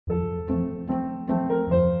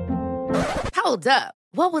Hold up.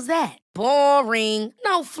 What was that? Boring.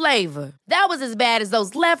 No flavor. That was as bad as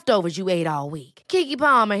those leftovers you ate all week. Keke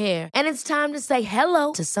Palmer here, and it's time to say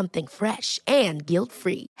hello to something fresh and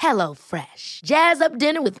guilt-free. Hello Fresh. Jazz up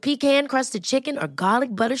dinner with pecan-crusted chicken or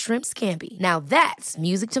garlic butter shrimp scampi. Now that's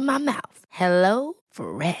music to my mouth. Hello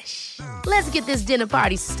Fresh. Let's get this dinner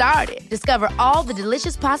party started. Discover all the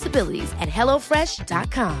delicious possibilities at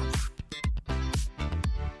hellofresh.com.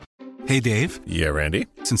 Hey, Dave. Yeah, Randy.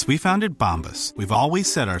 Since we founded Bombas, we've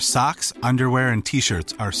always said our socks, underwear, and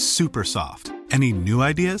T-shirts are super soft. Any new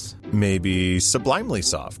ideas? Maybe sublimely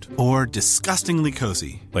soft. Or disgustingly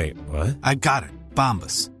cozy. Wait, what? I got it.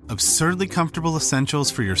 Bombas. Absurdly comfortable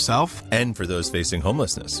essentials for yourself and for those facing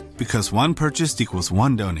homelessness. Because one purchased equals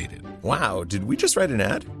one donated. Wow, did we just write an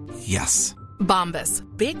ad? Yes. Bombas.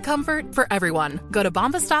 Big comfort for everyone. Go to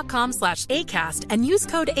bombas.com/ACAST and use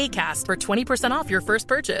code ACAST for 20% off your first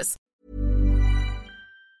purchase.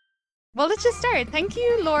 Well, let's just start. Thank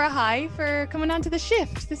you, Laura High, for coming on to the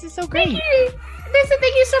shift. This is so great. Thank you.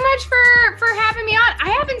 Thank you so much for having me on.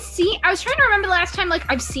 I was trying to remember the last time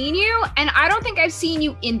I've seen you, and I don't think I've seen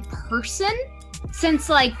you in person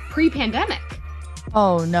since pre-pandemic.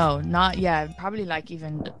 Oh no, not yet. Probably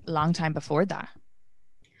even a long time before that.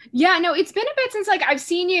 Yeah, no, it's been a bit since I've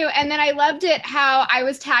seen you, and then I loved it how I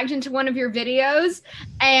was tagged into one of your videos,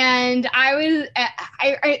 and I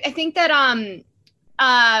think that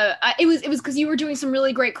it was because you were doing some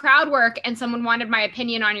really great crowd work, and someone wanted my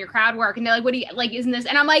opinion on your crowd work, and they're like, "What do you like? Isn't this?"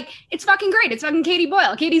 And I'm like, "It's fucking great. It's fucking Katie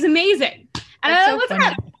Boyle. Katie's amazing." And I was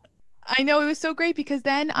like, I know, it was so great because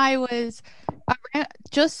then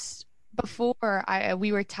just before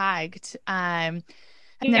we were tagged, and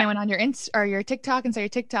then I went on your TikTok and saw your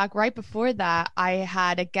TikTok. Right before that, I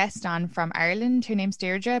had a guest on from Ireland. Her name's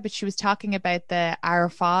Deirdre, but she was talking about the Our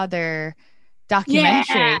Father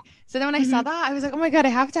documentary. Yeah. So then when I saw that, I was like, oh my God, I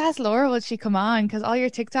have to ask Laura, will she come on? Because all your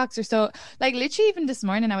TikToks are so, literally even this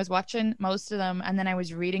morning, I was watching most of them and then I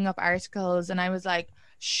was reading up articles and I was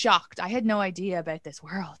shocked. I had no idea about this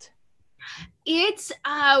world. It's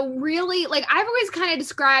really I've always kind of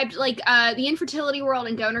described the infertility world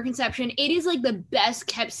and donor conception. It is the best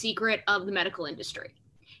kept secret of the medical industry.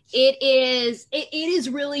 It is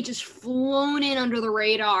really just flown in under the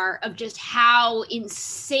radar of just how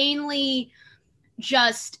insanely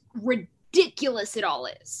just ridiculous it all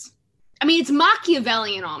is. I mean, it's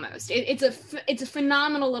Machiavellian almost. It's a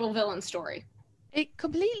phenomenal little villain story. It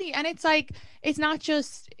completely, and it's not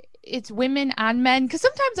just. It's women and men, because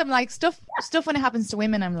sometimes I'm stuff when it happens to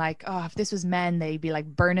women, I'm oh, if this was men, they'd be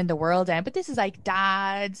burning the world down. But this is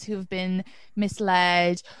dads who've been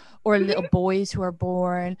misled or little boys who are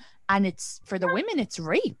born, and it's for the women, it's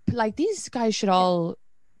rape. These guys should all.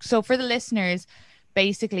 So for the listeners,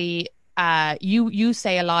 basically, you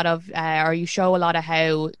say a lot of or you show a lot of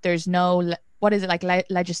how there's no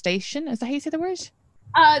legislation. Is that how you say the word?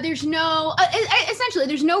 There's no, essentially,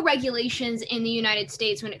 there's no regulations in the United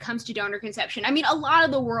States when it comes to donor conception. I mean, a lot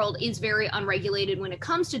of the world is very unregulated when it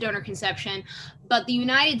comes to donor conception, but the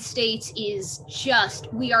United States is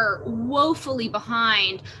we are woefully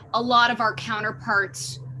behind a lot of our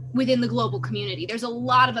counterparts within the global community. There's a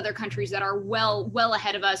lot of other countries that are well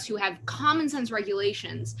ahead of us who have common sense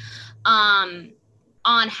regulations,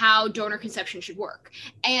 on how donor conception should work.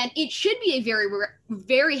 And it should be a very,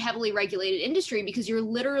 very heavily regulated industry because you're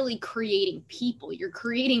literally creating people. You're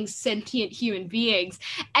creating sentient human beings.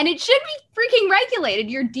 And it should be freaking regulated.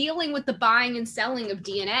 You're dealing with the buying and selling of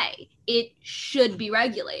DNA. It should be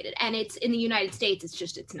regulated. And it's in the United States,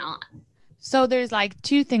 it's not. So there's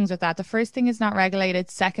two things with that. The first thing is not regulated.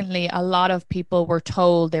 Secondly, a lot of people were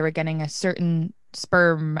told they were getting a certain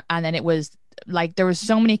sperm, and then it was there was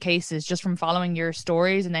so many cases just from following your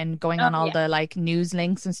stories and then going on all the news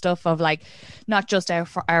links and stuff of not just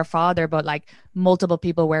our father, but multiple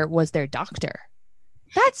people where it was their doctor.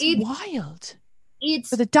 That's wild.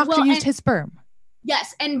 So the doctor used his sperm.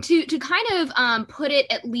 Yes, and to kind of put it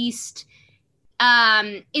at least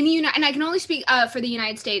in the United, and I can only speak for the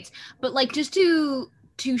United States, but just to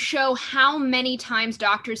show how many times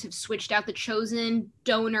doctors have switched out the chosen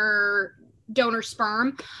donor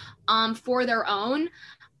sperm for their own.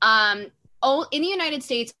 In the United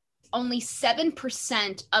States, only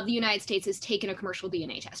 7% of the United States has taken a commercial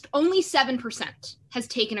DNA test. Only 7% has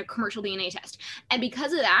taken a commercial DNA test. And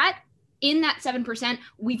because of that, in that 7%,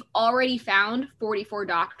 we've already found 44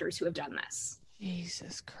 doctors who have done this.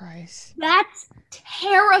 Jesus Christ. That's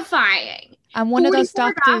terrifying. And one of those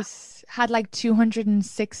doctors had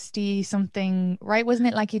 260 something, right? Wasn't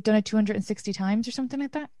it he'd done it 260 times or something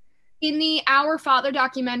like that? In the Our Father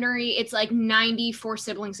documentary, it's 94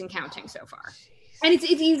 siblings and counting so far. And it's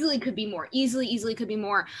easily could be more. Easily could be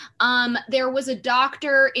more. There was a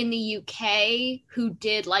doctor in the UK who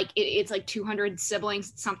did like it's like 200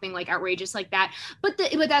 siblings, something like outrageous like that. But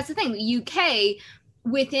that's the thing. The UK,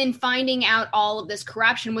 within finding out all of this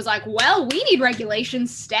corruption, was like, well, we need regulations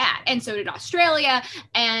stat. And so did Australia.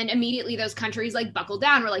 And immediately those countries like buckled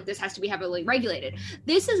down. We're like, this has to be heavily regulated.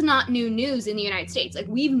 This is not new news in the United States. Like,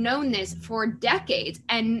 we've known this for decades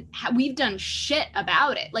and we've done shit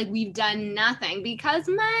about it. Like, we've done nothing because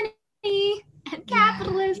money and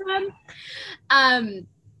capitalism.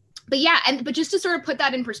 But just to sort of put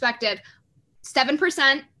that in perspective,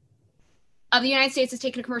 7% of the United States has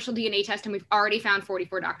taken a commercial DNA test, and we've already found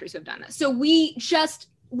 44 doctors who have done this. So we just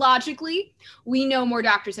logically, we know more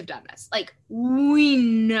doctors have done this. Like, we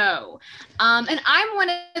know. And I'm one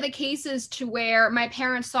of the cases to where my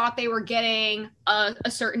parents thought they were getting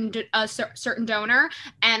a certain donor,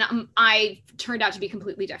 and I turned out to be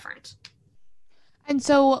completely different. And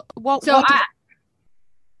so what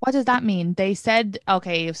does that mean? They said,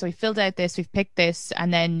 okay, so we filled out this, we've picked this,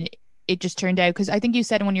 and then it just turned out, because I think you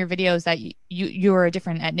said in one of your videos that you were a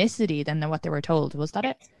different ethnicity than what they were told. Was that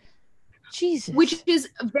it? Jesus. Which is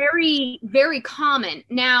very, very common.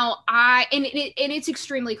 Now, it's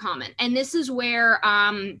extremely common. And this is where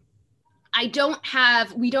we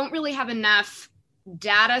don't really have enough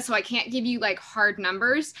data, so I can't give you like hard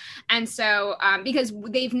numbers. And so because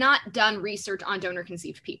they've not done research on donor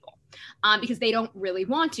conceived people. Because they don't really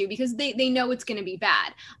want to, because they know it's going to be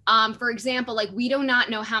bad. For example, like, we do not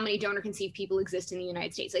know how many donor conceived people exist in the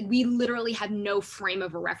United States. Like, we literally have no frame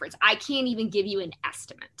of a reference. I can't even give you an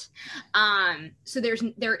estimate. So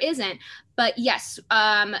there isn't. But yes,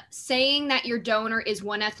 saying that your donor is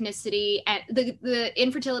one ethnicity, and the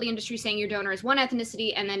infertility industry saying your donor is one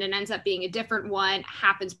ethnicity and then it ends up being a different one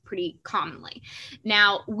happens pretty commonly.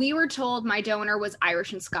 Now, we were told my donor was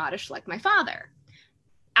Irish and Scottish like my father.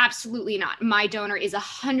 Absolutely not. My donor is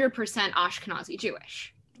 100% Ashkenazi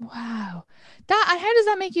Jewish. Wow. And how does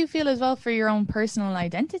that make you feel as well for your own personal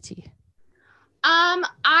identity?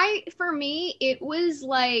 For me, it was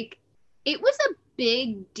a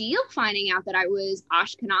big deal finding out that I was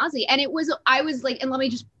Ashkenazi. And I was like, and let me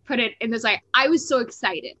just put it in this way, I was so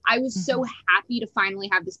excited. I was so happy to finally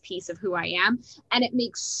have this piece of who I am. And it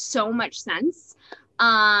makes so much sense.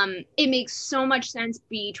 It makes so much sense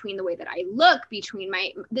between the way that I look,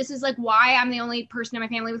 this is like why I'm the only person in my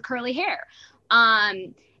family with curly hair.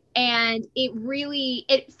 And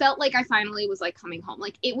it felt like I finally was like coming home.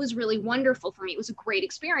 Like, it was really wonderful for me. It was a great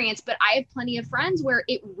experience, but I have plenty of friends where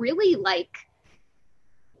it really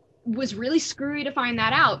was really screwy to find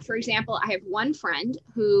that out. For example, I have one friend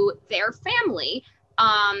who their family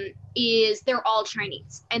they're all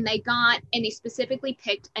Chinese, and they specifically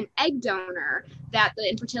picked an egg donor that the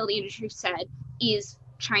infertility industry said is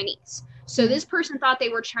Chinese. So this person thought they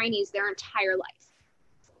were Chinese their entire life.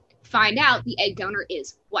 Find out the egg donor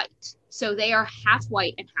is white. So they are half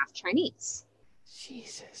white and half Chinese.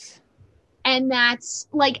 Jesus. And that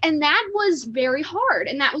was very hard,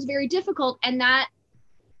 and that was very difficult. And that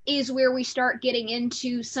is where we start getting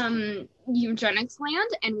into some eugenics land,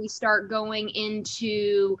 and we start going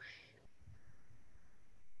into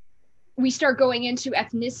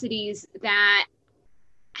ethnicities that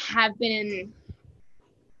have been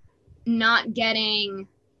not getting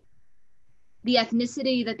the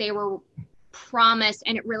ethnicity that they were promised,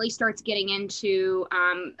 and it really starts getting into,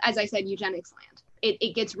 as I said, eugenics land.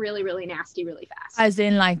 It gets really, really nasty really fast. As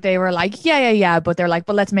in, like, they were like, yeah, but they're like,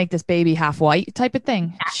 well, let's make this baby half white type of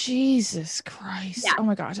thing. Yeah. Jesus Christ. Yeah. Oh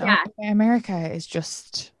my God. Yeah. America is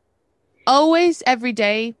just always, every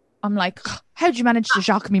day, I'm like, how'd you manage to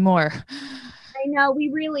shock me more? I know, we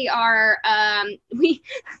really are. We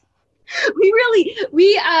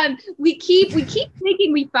keep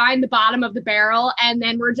thinking we find the bottom of the barrel, and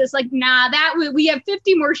then we're just like, nah, we have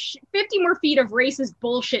 50 more feet of racist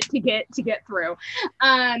bullshit to get through.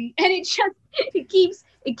 And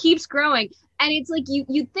it keeps growing. And it's like,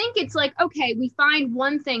 you think it's like, okay, we find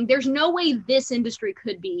one thing. There's no way this industry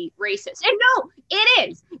could be racist. And no, it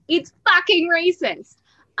is. It's fucking racist.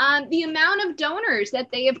 The amount of donors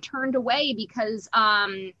that they have turned away because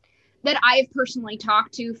that I've personally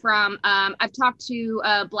talked to I've talked to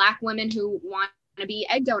Black women who want to be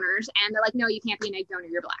egg donors, and they're like, no, you can't be an egg donor,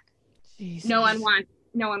 you're Black. Jesus. No one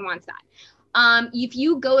wants that. If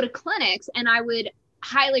you go to clinics, and I would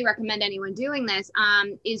highly recommend anyone doing this,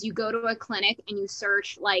 is you go to a clinic and you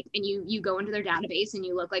search, like, and you go into their database and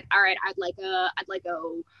you look like, all right, I'd like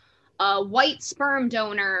a white sperm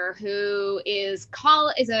donor who is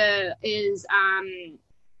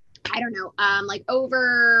I don't know, like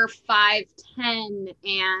over 5'10"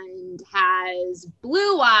 and has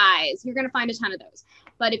blue eyes, you're going to find a ton of those.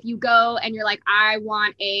 But if you go and you're like, I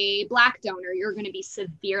want a black donor, you're going to be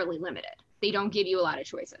severely limited. They don't give you a lot of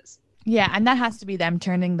choices. Yeah, and that has to be them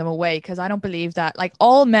turning them away, because I don't believe that like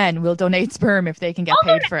all men will donate sperm if they can get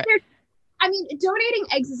paid for it. I mean, donating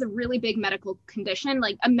eggs is a really big medical condition,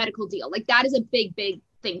 like a medical deal. Like that is a big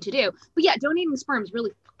thing to do. But yeah, donating sperm is really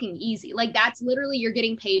fucking easy. Like that's literally you're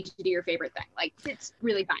getting paid to do your favorite thing. Like it's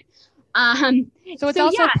really fine. So it's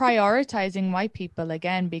also prioritizing white people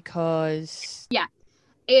again, because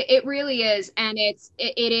it really is, and it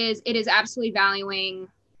is absolutely valuing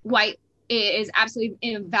white. It is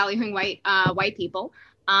absolutely valuing white people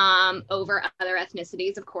over other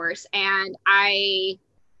ethnicities, of course. And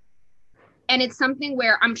it's something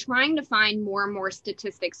where I'm trying to find more and more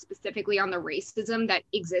statistics specifically on the racism that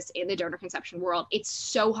exists in the donor conception world. It's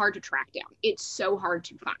so hard to track down. It's so hard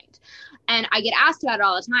to find. And I get asked about it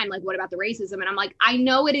all the time, like, what about the racism? And I'm like, I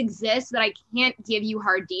know it exists, but I can't give you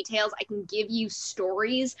hard details. I can give you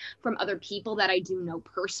stories from other people that I do know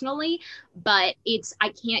personally, but I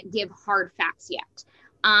can't give hard facts yet.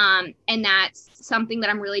 And that's something that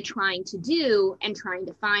I'm really trying to do and trying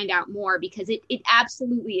to find out more, because it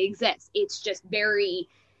absolutely exists. It's just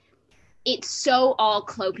it's so all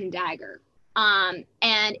cloak and dagger. And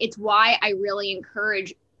it's why I really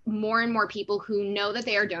encourage more and more people who know that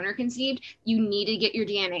they are donor conceived. You need to get your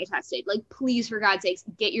DNA tested. Like, please, for God's sakes,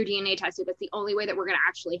 get your DNA tested. That's the only way that we're going to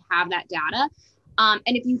actually have that data. And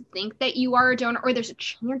if you think that you are a donor, or there's a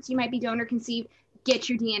chance you might be donor conceived, get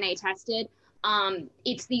your DNA tested.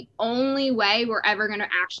 It's the only way we're ever going to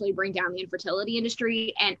actually bring down the infertility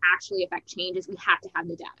industry and actually affect changes. We have to have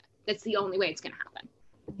the data. That's the only way it's going to happen.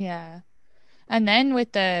 Yeah. And then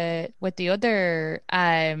with the other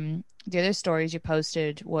stories you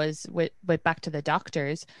posted was with back to the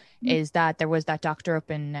doctors, is that there was that doctor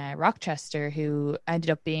up in Rochester who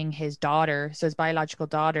ended up being his daughter, so his biological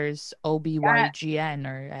daughter's OBGYN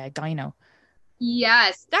or gyno.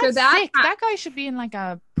 Yes. That's sick. That guy should be in like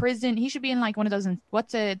a prison. He should be in like one of those, not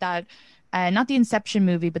the Inception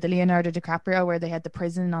movie, but the Leonardo DiCaprio where they had the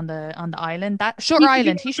prison on the island. That Shutter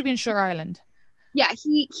Island. He should be in Shutter Island. Yeah,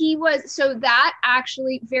 he was. So that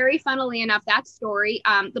actually, very funnily enough, that story,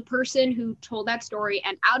 the person who told that story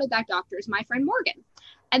and outed that doctor is my friend Morgan.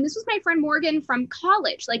 And this was my friend Morgan from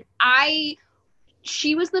college. Like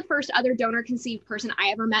she was the first other donor conceived person I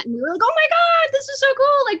ever met. And we were like, oh my God, this is so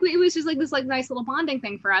cool. Like it was just like this like nice little bonding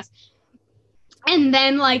thing for us. And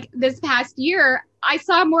then like this past year, I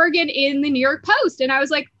saw Morgan in the New York Post and I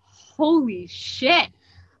was like, holy shit.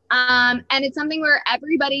 And it's something where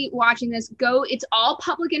everybody watching this it's all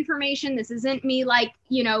public information. This isn't me like,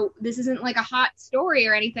 this isn't like a hot story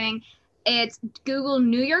or anything. It's Google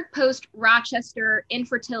New York Post Rochester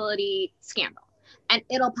infertility scandal and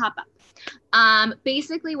it'll pop up.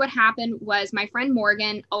 Basically what happened was my friend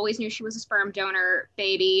Morgan always knew she was a sperm donor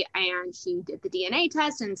baby, and she did the DNA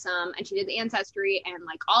test and she did the ancestry, and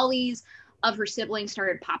like all these of her siblings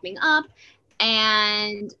started popping up,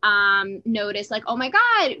 and noticed like, oh my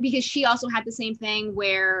God, because she also had the same thing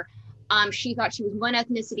where she thought she was one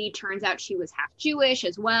ethnicity. Turns out she was half Jewish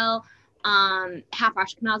as well, half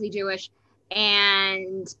Ashkenazi Jewish.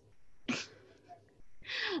 And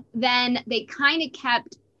then they kind of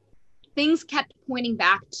things kept pointing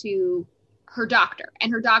back to her doctor,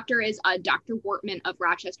 and her doctor is Dr. Wortman of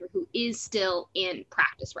Rochester, who is still in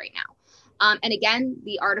practice right now. And again,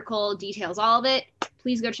 the article details all of it.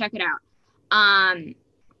 Please go check it out.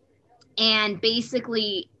 And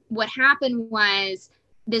basically what happened was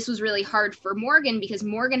this was really hard for Morgan, because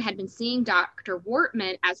Morgan had been seeing Dr.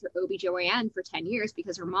 Wortman as her OBGYN for 10 years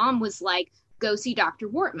because her mom was like, go see Dr.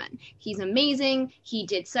 Wortman. He's amazing. He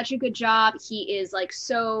did such a good job. He is like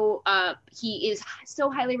he is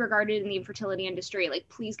so highly regarded in the infertility industry. Like,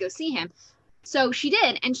 please go see him. So she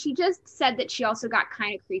did. And she just said that she also got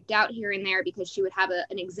kind of creeped out here and there because she would have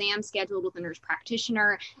an exam scheduled with a nurse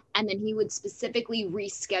practitioner. And then he would specifically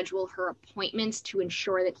reschedule her appointments to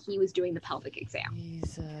ensure that he was doing the pelvic exam.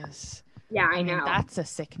 Jesus. Yeah, I know. That's a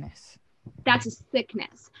sickness. That's a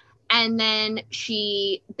sickness. And then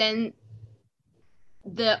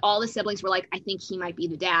all the siblings were like, I think he might be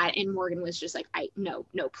the dad. And Morgan was just like, no,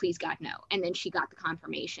 please God, no. And then she got the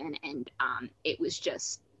confirmation, and it was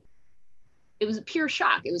a pure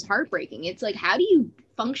shock. It was heartbreaking. It's like, how do you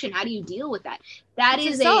function? How do you deal with that?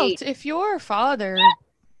 It's assault. If your father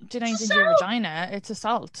did anything to your vagina, it's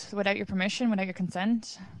assault without your permission, without your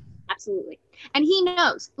consent. Absolutely. And he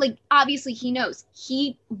knows, like, obviously he knows.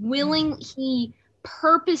 He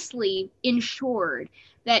purposely ensured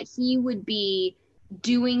that he would be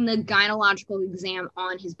doing the gynecological exam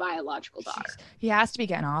on his biological daughter. He has to be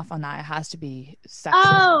getting off on that. It has to be sexist.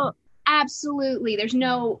 Oh, absolutely. There's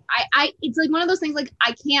no, it's like one of those things, like,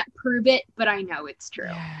 I can't prove it, but I know it's true.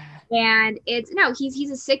 Yeah. And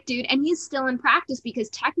he's a sick dude, and he's still in practice because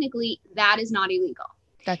technically that is not illegal.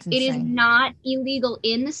 That's insane. It is not illegal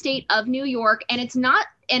in the state of New York, and it's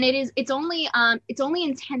only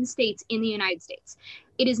in 10 states in the United States.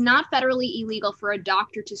 It is not federally illegal for a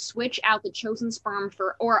doctor to switch out the chosen sperm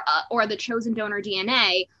or the chosen donor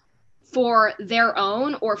DNA for their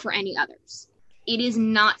own or for any others. It is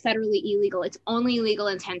not federally illegal. It's only illegal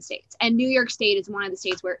in 10 states. And New York State is one of the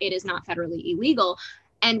states where it is not federally illegal.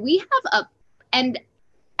 And we have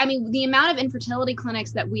the amount of infertility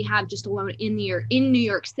clinics that we have just alone in New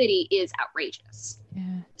York City is outrageous.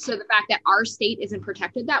 Yeah. So the fact that our state isn't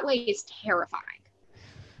protected that way is terrifying.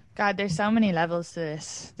 God, there's so many levels to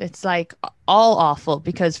this. It's like all awful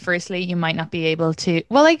because firstly, you might not be able to,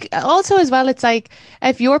 well, like also as well, it's like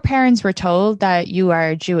if your parents were told that you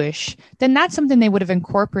are Jewish, then that's something they would have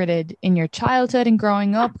incorporated in your childhood and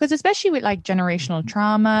growing up, because especially with like generational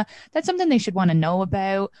trauma, that's something they should want to know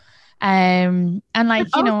about. And like,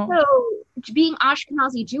 but also, being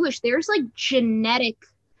Ashkenazi Jewish, there's like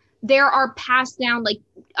there are passed down like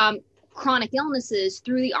chronic illnesses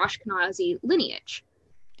through the Ashkenazi lineage.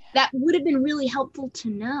 That would have been really helpful to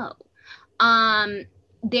know.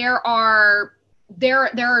 There are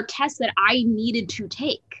tests that I needed to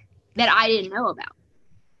take that I didn't know about.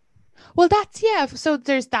 Well, that's, yeah. So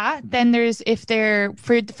there's that. Then there's, if they're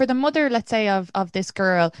for the mother, let's say of this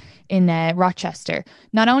girl in Rochester,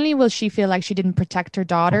 not only will she feel like she didn't protect her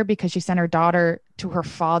daughter because she sent her daughter to her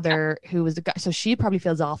father, who was a guy, so she probably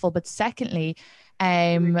feels awful. But secondly,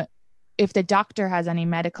 if the doctor has any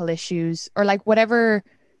medical issues or like whatever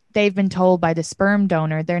they've been told by the sperm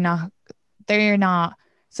donor, they're not.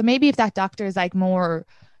 So maybe if that doctor is like more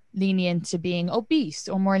lenient to being obese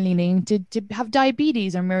or more lenient to have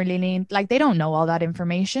diabetes or more lenient, like they don't know all that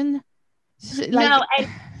information. No,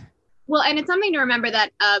 and it's something to remember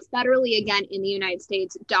that federally, again, in the United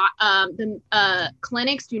States, the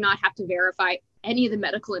clinics do not have to verify any of the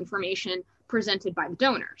medical information presented by the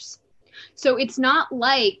donors. So it's not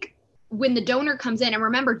like when the donor comes in, and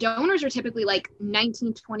remember, donors are typically like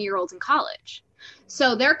 19 to 20-year-olds in college.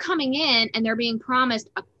 So they're coming in and they're being promised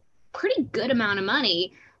a pretty good amount of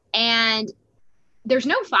money, and there's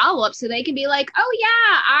no follow-up. So they can be like, oh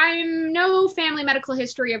yeah, I'm no family medical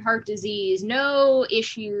history of heart disease, no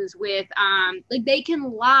issues with, like they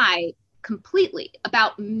can lie completely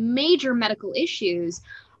about major medical issues.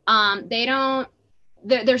 There's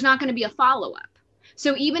not going to be a follow-up.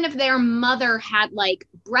 So even if their mother had like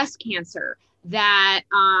breast cancer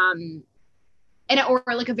or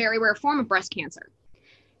like a very rare form of breast cancer,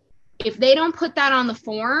 if they don't put that on the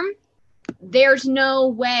form, there's no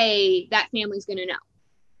way that family's going to know.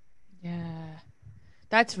 Yeah,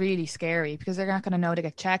 that's really scary because they're not going to know to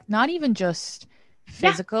get checked. Not even just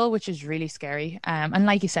physical, which is really scary. And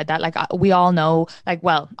like you said, that like we all know, like,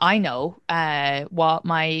 well, I know what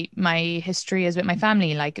my history is with my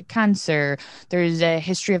family, like cancer. There's a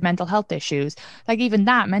history of mental health issues. Like even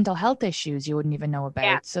that, mental health issues you wouldn't even know about.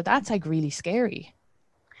 Yeah. So that's like really scary.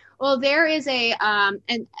 Well, there is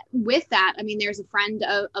and with that, I mean, there's a friend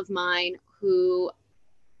of mine who,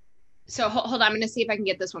 so hold on, I'm going to see if I can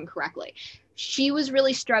get this one correctly. She was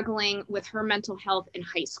really struggling with her mental health in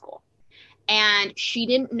high school, and she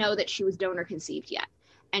didn't know that she was donor conceived yet.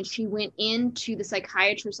 And she went into the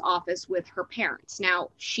psychiatrist's office with her parents. Now,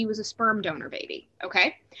 she was a sperm donor baby,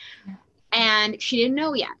 okay? And she didn't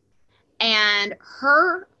know yet. And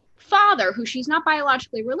her father, who she's not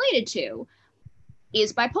biologically related to,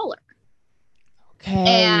 is bipolar. Okay,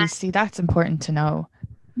 and, see, that's important to know.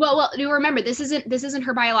 Well, you remember, this isn't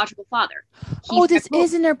her biological father. This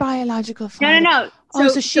isn't her biological father. No.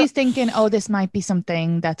 So she's thinking, this might be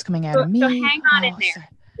something that's coming out of me. So hang on in there.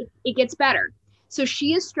 It gets better. So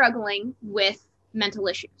she is struggling with mental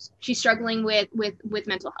issues. She's struggling with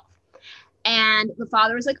mental health. And the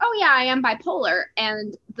father was like, oh yeah, I am bipolar.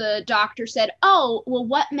 And the doctor said, oh, well,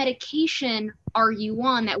 what medication are you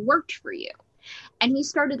on that worked for you? And he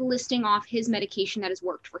started listing off his medication that has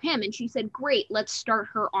worked for him. And she said, great, let's start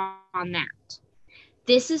her on that.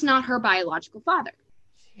 This is not her biological father.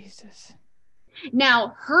 Jesus.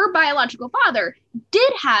 Now, her biological father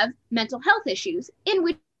did have mental health issues in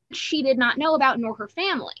which she did not know about, nor her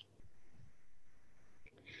family.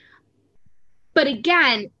 But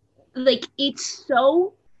again, like, it's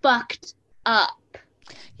so fucked up.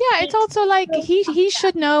 Yeah, it's also like he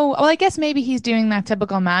should know. Well, I guess maybe he's doing that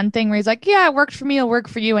typical man thing where he's like, yeah, it worked for me, it'll work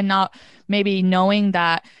for you, and not maybe knowing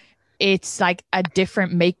that it's like a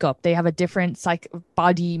different makeup. They have a different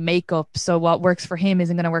body makeup. So what works for him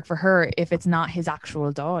isn't going to work for her if it's not his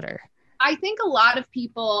actual daughter. I think a lot of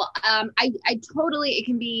people, I totally,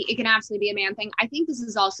 it can absolutely be a man thing. I think this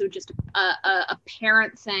is also just a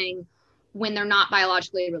parent thing when they're not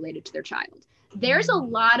biologically related to their child. There's a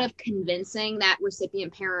lot of convincing that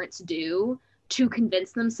recipient parents do to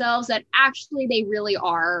convince themselves that actually they really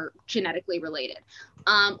are genetically related.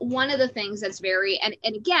 One of the things that's very, and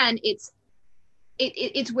again, it's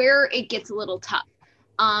where it gets a little tough.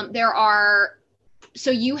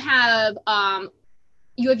 You have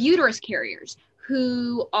uterus carriers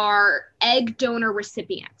who are egg donor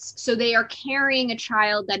recipients. So they are carrying a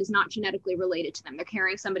child that is not genetically related to them. They're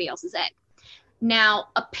carrying somebody else's egg. Now,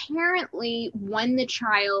 apparently, when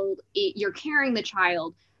you're carrying the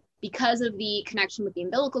child, because of the connection with the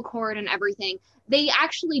umbilical cord and everything, they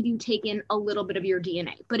actually do take in a little bit of your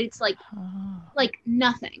DNA, but it's like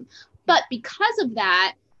nothing. But because of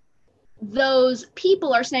that, those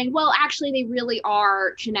people are saying, well, actually, they really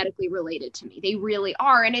are genetically related to me. They really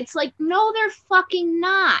are. And it's like, no, they're fucking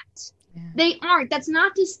not. Yeah. They aren't. That's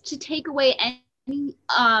not just to take away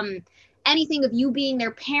anything of you being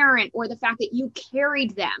their parent or the fact that you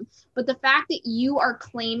carried them. But the fact that you are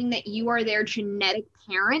claiming that you are their genetic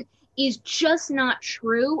parent is just not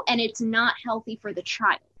true. And it's not healthy for the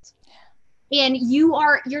child. And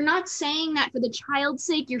you're not saying that for the child's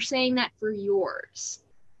sake. You're saying that for yours.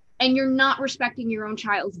 And you're not respecting your own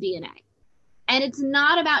child's DNA. And it's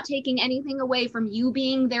not about taking anything away from you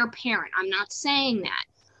being their parent. I'm not saying that.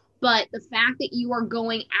 But the fact that you are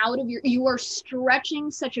going out of you are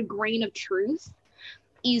stretching such a grain of truth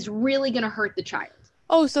is really going to hurt the child.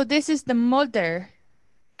 Oh, so this is the mother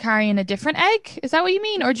carrying a different egg? Is that what you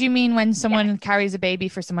mean? Or do you mean when someone carries a baby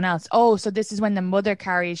for someone else? Oh, so this is when the mother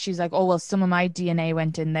carries, she's like, oh, well, some of my DNA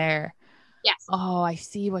went in there. Yes. Oh, I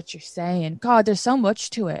see what you're saying. God, there's so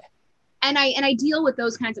much to it. And I deal with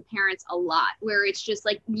those kinds of parents a lot, where it's just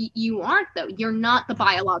like, you aren't, though. You're not the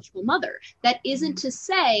biological mother. That isn't to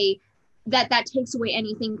say that takes away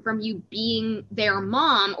anything from you being their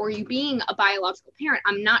mom or you being a biological parent.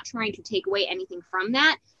 I'm not trying to take away anything from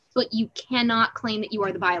that, but you cannot claim that you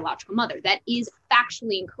are the biological mother. That is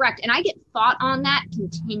factually incorrect. And I get fought on that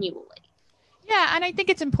continually. Yeah, and I think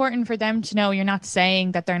it's important for them to know you're not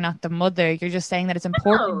saying that they're not the mother. You're just saying that it's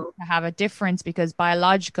important to have a difference because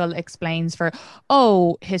biological explains for,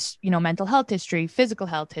 mental health history, physical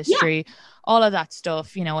health history, all of that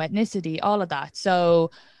stuff, ethnicity, all of that.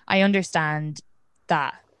 So I understand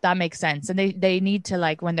that. That makes sense. And they need to,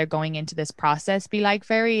 like, when they're going into this process, be like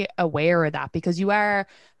very aware of that because you are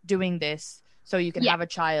doing this so you can have a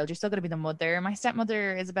child. You're still going to be the mother. My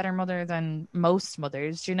stepmother is a better mother than most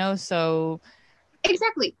mothers, so...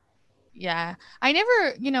 Exactly. Yeah. I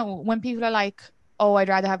never, when people are like, oh, I'd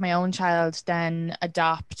rather have my own child than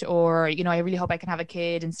adopt, or, I really hope I can have a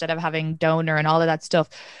kid instead of having donor and all of that stuff.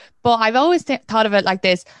 But I've always thought of it like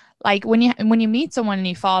this, like when you meet someone and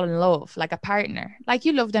you fall in love, like a partner, like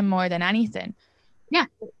you love them more than anything. Yeah.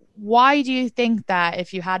 Why do you think that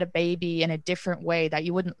if you had a baby in a different way that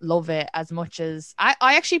you wouldn't love it as much as I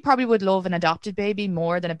actually probably would love an adopted baby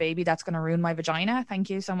more than a baby that's going to ruin my vagina.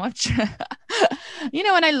 Thank you so much.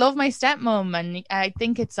 And I love my stepmom, and I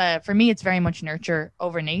think it's for me, it's very much nurture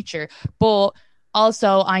over nature. But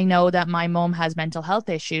also I know that my mom has mental health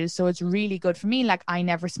issues. So it's really good for me. Like I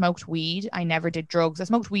never smoked weed. I never did drugs. I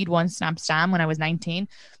smoked weed once in Amsterdam when I was 19.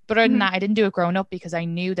 But other than that, I didn't do it growing up because I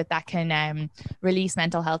knew that can release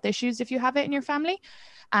mental health issues if you have it in your family.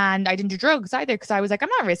 And I didn't do drugs either because I was like, I'm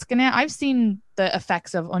not risking it. I've seen the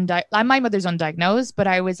effects of my mother's undiagnosed, but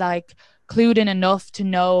I was like clued in enough to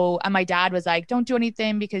know. And my dad was like, don't do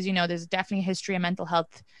anything because, there's definitely a history of mental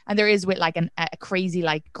health. And there is with like a crazy,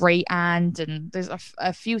 like great aunt. And there's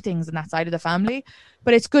a few things on that side of the family.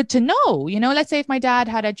 But it's good to know, let's say if my dad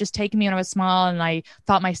had just taken me when I was small and I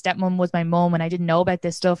thought my stepmom was my mom and I didn't know about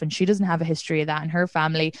this stuff and she doesn't have a history of that in her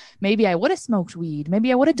family, maybe I would have smoked weed.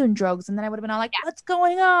 Maybe I would have done drugs and then I would have been all like, what's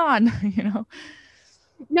going on?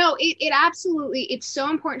 No, it absolutely, it's so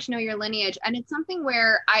important to know your lineage. And it's something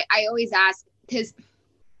where I always ask, because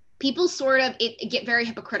people sort of get very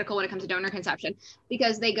hypocritical when it comes to donor conception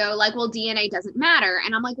because they go like, well, DNA doesn't matter.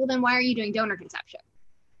 And I'm like, well, then why are you doing donor conception?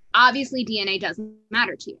 Obviously, DNA doesn't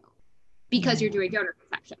matter to you because you're doing donor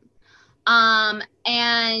conception.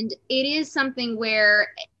 And it is something where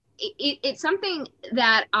it's something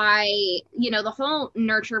that the whole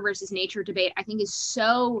nurture versus nature debate, I think is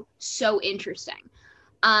so, so interesting.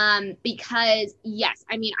 Because yes,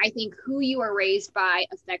 I think who you are raised by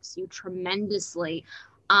affects you tremendously.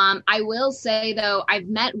 I will say though, I've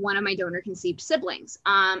met one of my donor conceived siblings.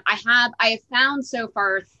 I have found so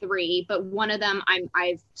far 3, but one of them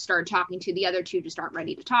I've started talking to. The other 2 just aren't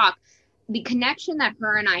ready to talk. The connection that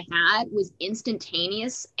her and I had was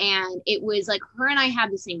instantaneous, and it was like her and I have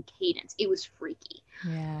the same cadence. It was freaky.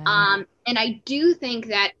 Yeah. And I do think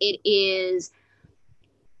that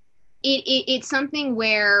it's something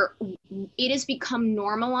where it has become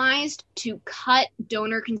normalized to cut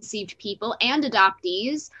donor conceived people and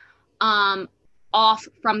adoptees off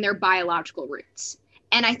from their biological roots.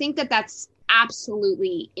 And I think that that's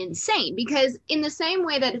absolutely insane, because in the same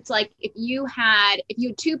way that it's like if you had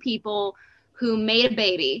 2 people who made a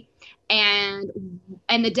baby and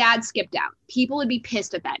the dad skipped out, people would be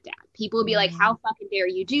pissed at that dad. People would be like, how fucking dare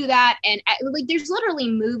you do that? And like there's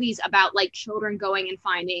literally movies about like children going and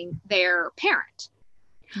finding their parent.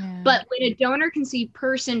 Yeah. But when a donor conceived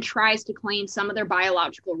person tries to claim some of their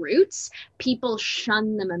biological roots, people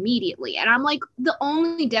shun them immediately. And I'm like, the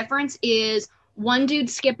only difference is one dude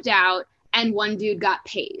skipped out and one dude got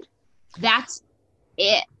paid. That's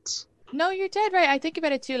it. No, you're dead right. I think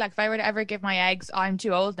about it too. Like if I were to ever give my eggs, I'm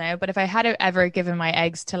too old now, but if I had ever given my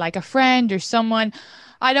eggs to like a friend or someone,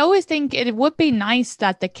 I'd always think it would be nice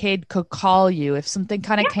that the kid could call you if something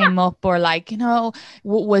kind of came up, or like,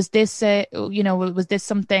 was this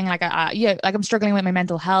something like, like I'm struggling with my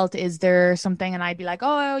mental health. Is there something? And I'd be like,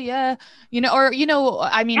 oh yeah,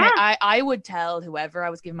 I mean, I would tell whoever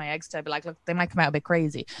I was giving my eggs to, I'd be like, look, they might come out a bit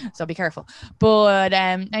crazy, so be careful. But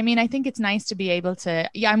I mean, I think it's nice to be able to,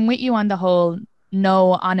 I'm with you on the whole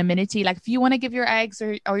no anonymity. Like if you want to give your eggs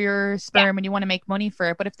or your sperm and you want to make money for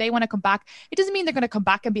it, but if they want to come back, it doesn't mean they're going to come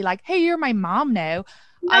back and be like, hey, you're my mom now.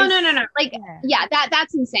 No. Like,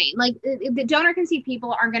 that's insane. Like the donor conceived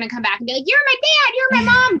people aren't going to come back and be like, you're my dad, you're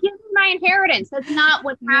my mom, give me my inheritance. That's not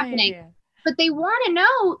what's happening. Yeah. But they want to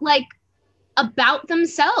know like about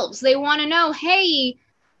themselves. They want to know, hey,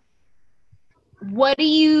 what do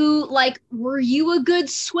you like? Were you a good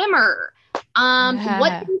swimmer?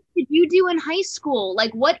 What did you do in high school?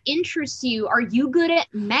 Like, what interests you? Are you good at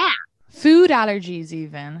math? Food allergies,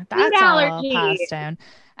 even. That's all passed down.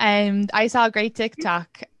 I saw a great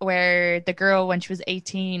TikTok where the girl, when she was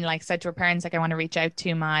 18, like said to her parents, like, I want to reach out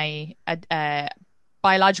to my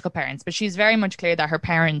biological parents, but she's very much clear that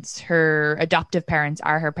her adoptive parents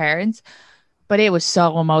are her parents. But it was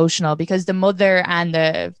so emotional because the mother and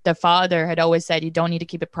the father had always said you don't need to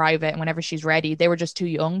keep it private, and whenever she's ready, they were just too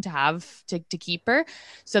young to have to keep her.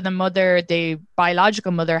 So the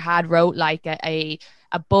biological mother had wrote like a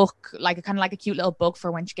book, like a kind of like a cute little book for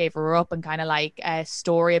when she gave her up, and kind of like a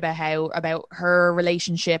story about her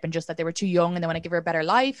relationship, and just that they were too young and they want to give her a better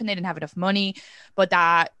life and they didn't have enough money, but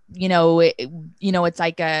that it's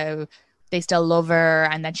like they still love her,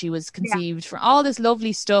 and that she was conceived for all this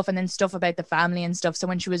lovely stuff, and then stuff about the family and stuff. So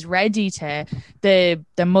when she was ready to,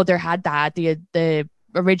 the mother had that, the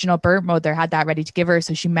original birth mother had that ready to give her.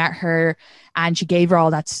 So she met her and she gave her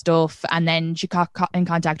all that stuff, and then she got in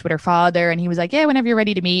contact with her father, and he was like, yeah, whenever you're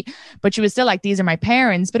ready to meet. But she was still like, these are my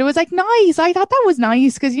parents. But it was like nice. I thought that was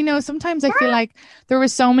nice because sometimes I feel like there were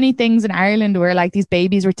so many things in Ireland where like these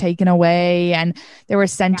babies were taken away and they were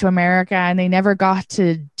sent to America and they never got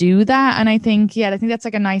to do that. And I think that's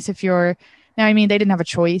like a nice, if you're, now, I mean, they didn't have a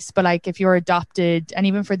choice, but like if you're adopted, and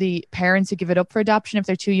even for the parents who give it up for adoption, if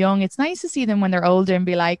they're too young, it's nice to see them when they're older and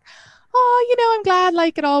be like, oh, I'm glad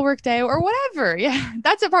like it all worked out or whatever. Yeah,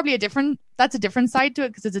 that's a different side to it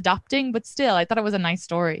because it's adopting, but still, I thought it was a nice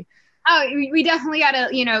story. Oh, we definitely got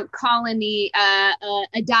to, call in the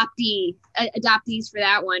adoptees for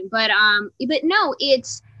that one. But no,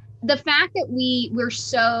 it's the fact that we're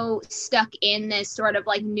so stuck in this sort of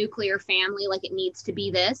like nuclear family, like it needs to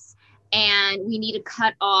be this. And we need to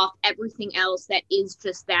cut off everything else that is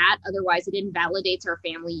just that. Otherwise, it invalidates our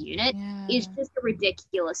family unit. Is just a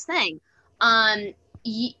ridiculous thing.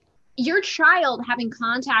 Your child having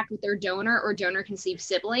contact with their donor or donor conceived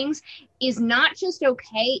siblings is not just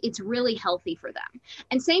okay, it's really healthy for them.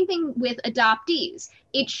 And same thing with adoptees.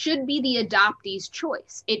 It should be the adoptee's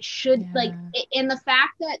choice. It should and the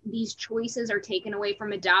fact that these choices are taken away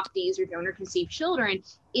from adoptees or donor conceived children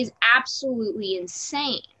is absolutely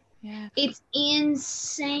insane. Yeah. It's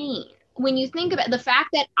insane when you think about the fact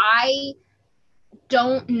that I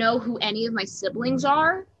don't know who any of my siblings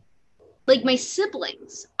are. Like my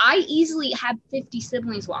siblings, I easily have 50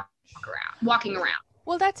 siblings walking around.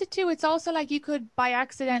 Well, that's it too. It's also like you could by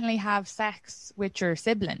accidentally have sex with your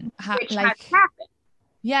sibling. Which has happened.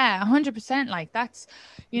 Yeah, 100%. Like that's,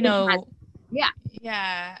 Yeah.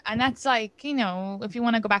 And that's like, if you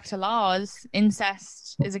want to go back to laws,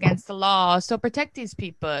 incest is against the law. So protect these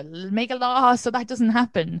people. Make a law so that doesn't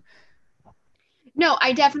happen. No,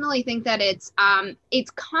 I definitely think that it's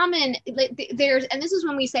common. There's, and this is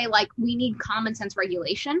when we say like we need common sense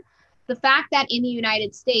regulation. The fact that in the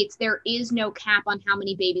United States there is no cap on how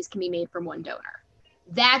many babies can be made from one donor.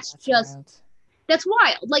 That's wild. That's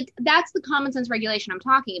wild. Like that's the common sense regulation I'm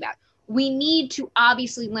talking about. We need to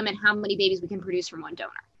obviously limit how many babies we can produce from one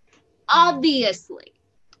donor. Obviously,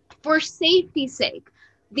 for safety's sake,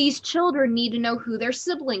 these children need to know who their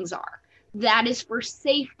siblings are. That is for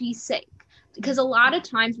safety's sake. Because a lot of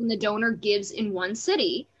times when the donor gives in one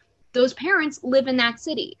city, those parents live in that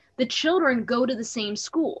city. The children go to the same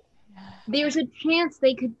school. There's a chance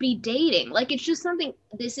they could be dating. Like it's just something,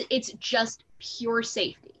 it's just pure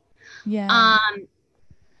safety. Yeah.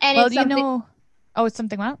 And well, it's something, it's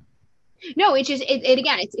something what? No, it's just,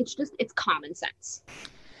 it's common sense.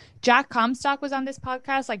 Jack Comstock was on this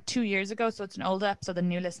podcast like 2 years ago. So it's an older episode. The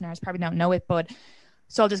new listeners probably don't know it, but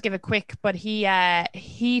so I'll just give a quick, but he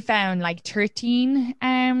found like 13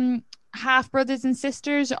 half brothers and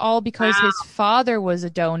sisters, all because his father was a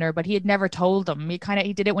donor, but he had never told them. He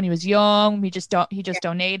did it when he was young. He just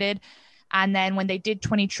donated. And then when they did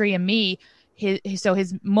 23andMe,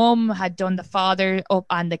 his mum had done the father up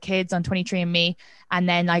and the kids on 23andMe, and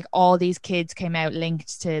then like all these kids came out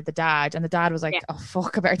linked to the dad, and the dad was like, oh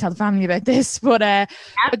fuck, I better tell the family about this. But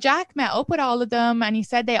Jack met up with all of them, and he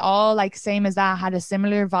said they all, like same as that, had a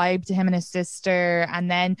similar vibe to him and his sister.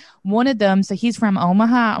 And then one of them, so he's from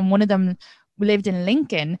Omaha, and one of them lived in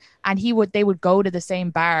Lincoln, and they would go to the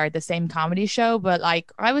same bar, the same comedy show. But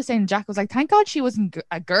like I was saying, Jack was like, thank God she wasn't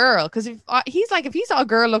a girl, because if he saw a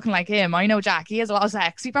girl looking like him, I know Jack, he has a lot of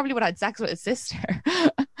sex, he probably would have had sex with his sister.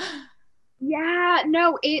 Yeah,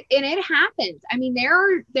 no, it happens. I mean,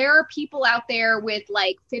 there are people out there with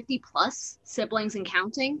like 50 plus siblings and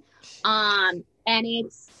counting, and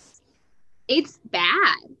it's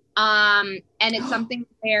bad, and it's something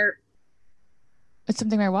where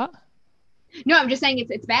what? No, I'm just saying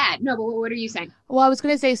it's bad. No, but what are you saying? Well, I was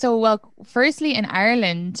going to say, firstly in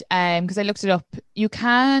Ireland, because I looked it up, you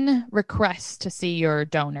can request to see your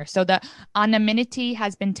donor. So the anonymity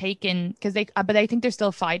has been taken, but I think they're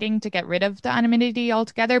still fighting to get rid of the anonymity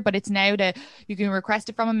altogether. But it's now that you can request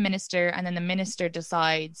it from a minister, and then the minister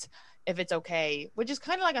decides if it's okay, which is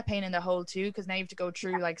kind of like a pain in the hole too, because now you have to go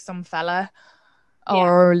through like some fella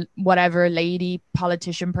or whatever lady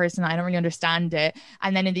politician person. I don't really understand it.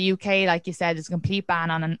 And then in the UK, like you said, there's a complete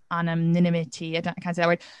ban on anonymity. I can't say that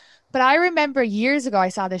word. But I remember years ago I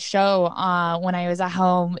saw this show when I was at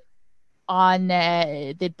home on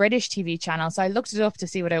the British TV channel. So I looked it up to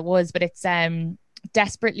see what it was, but it's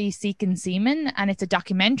Desperately Seeking Semen, and it's a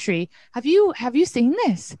documentary. Have you seen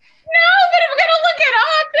this? No, but I'm gonna look it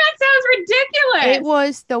up. That sounds ridiculous. It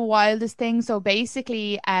was the wildest thing. So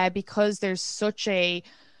basically, because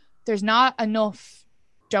there's not enough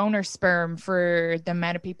donor sperm for the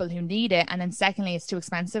amount of people who need it, and then secondly, it's too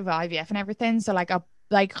expensive with IVF and everything. So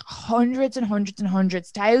like hundreds and hundreds and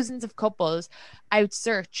hundreds, thousands of couples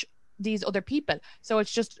outsearch these other people. So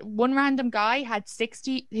it's just one random guy had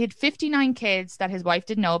 59 kids that his wife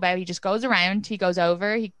didn't know about. He just goes around, he goes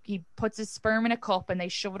over, he puts his sperm in a cup and they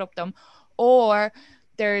shove it up them. Or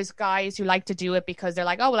there's guys who like to do it because they're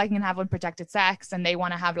like, oh well, I can have unprotected sex, and they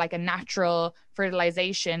want to have like a natural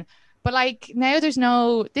fertilization. But like now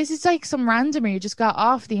this is like some randomer you just got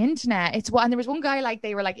off the internet. And there was one guy like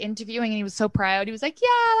they were like interviewing, and he was so proud. He was like,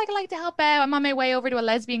 yeah, like I like to help out. I'm on my way over to a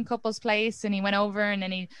lesbian couple's place. And he went over and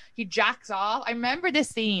then he jacks off. I remember this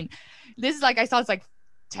scene. This is like, I saw this like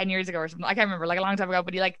 10 years ago or something. I can't remember, like a long time ago,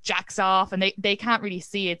 but he like jacks off and they can't really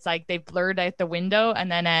see. It's like they've blurred out the window,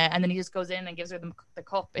 and then he just goes in and gives her the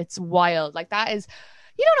cup. It's wild. Like that is,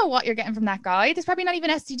 you don't know what you're getting from that guy. There's probably not even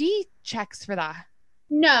STD checks for that.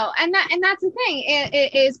 No, and that's the thing.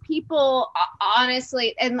 It is people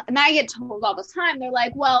honestly, and I get told all the time. They're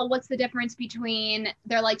like, "Well, what's the difference between?"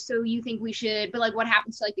 They're like, "So you think we should?" But like, what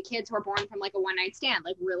happens to like the kids who are born from like a one night stand?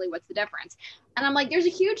 Like, really, what's the difference? And I'm like, there's a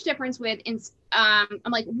huge difference with. I'm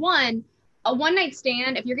like, a one night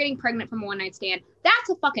stand. If you're getting pregnant from a one night stand, that's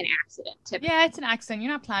a fucking accident. Typically. Yeah, it's an accident.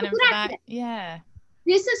 You're not planning for that. Yeah.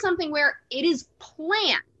 This is something where it is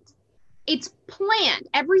planned. It's planned.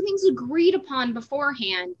 Everything's agreed upon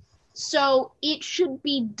beforehand. So it should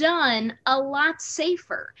be done a lot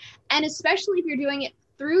safer. And especially if you're doing it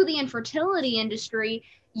through the infertility industry,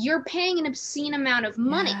 you're paying an obscene amount of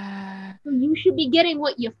money. Yeah. So you should be getting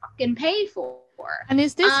what you fucking pay for. And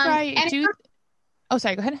is this right?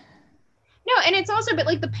 Sorry, go ahead. No, and it's also, but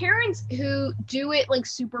like the parents who do it like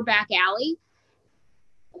super back alley,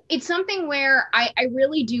 it's something where I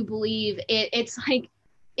really do believe it's like,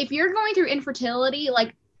 if you're going through infertility,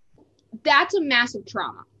 like that's a massive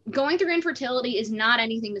trauma. going through infertility is not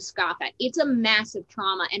anything to scoff at. It's a massive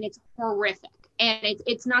trauma and it's horrific. And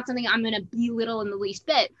it's not something I'm going to belittle in the least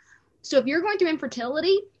bit. So if you're going through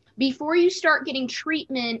infertility, before you start getting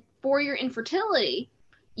treatment for your infertility,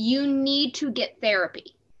 you need to get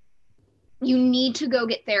therapy. You need to go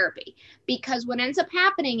get therapy, because what ends up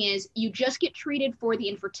happening is you just get treated for the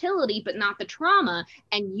infertility, but not the trauma.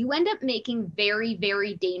 And you end up making very,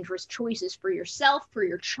 very dangerous choices for yourself, for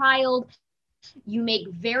your child. You make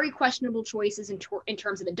very questionable choices in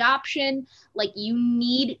terms of adoption. Like, you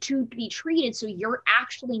need to be treated so you're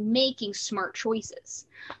actually making smart choices.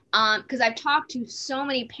 Because I've talked to so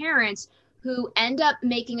many parents who end up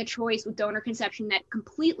making a choice with donor conception that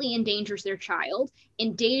completely endangers their child,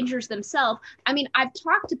 endangers themselves. I mean, I've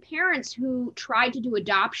talked to parents who tried to do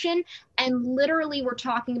adoption and literally were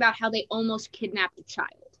talking about how they almost kidnapped a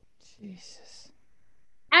child. Jesus.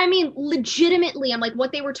 I mean, legitimately, I'm like,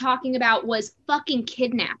 what they were talking about was fucking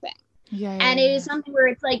kidnapping. Yeah. And it is something where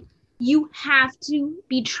it's like, you have to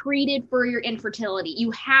be treated for your infertility. You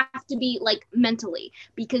have to be like mentally,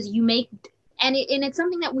 because you make, and it's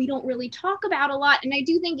something that we don't really talk about a lot. And I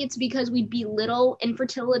do think it's because we belittle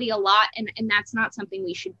infertility a lot, and that's not something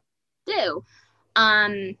we should do.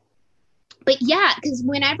 But yeah, because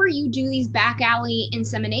whenever you do these back alley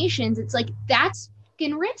inseminations, it's like, that's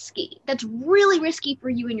fucking risky. That's really risky for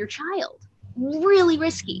you and your child. Really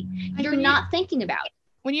risky. You're not thinking about it.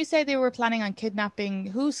 When you say they were planning on kidnapping,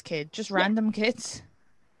 whose kid? Just random kids?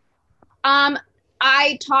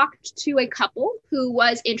 I talked to a couple who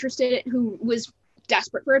was interested, who was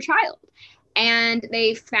desperate for a child. And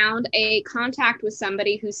they found a contact with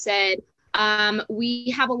somebody who said,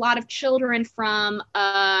 we have a lot of children from,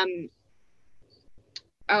 oh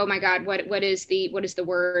my God, what is the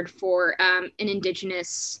word for an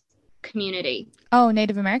indigenous community? Oh,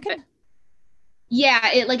 Native American? Yeah,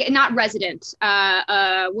 it, like, not resident.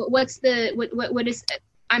 What is,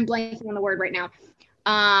 I'm blanking on the word right now.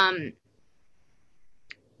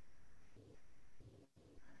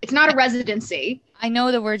 It's not a residency. I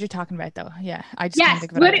know the word you're talking about, though. Yeah, I just can't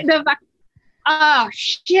think of it. Oh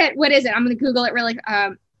shit! What is it? I'm gonna Google it really.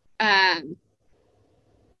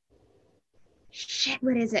 Shit!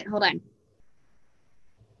 What is it? Hold on.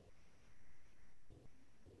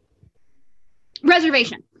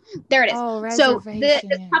 Reservation. There it is. Oh, so reservation,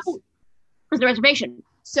 the couple was the reservation.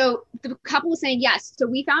 So the couple was saying yes. So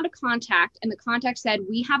we found a contact, and the contact said,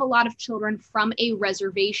 we have a lot of children from a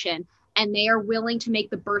reservation, and they are willing to make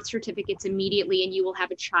the birth certificates immediately, and you will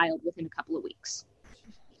have a child within a couple of weeks.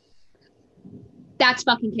 That's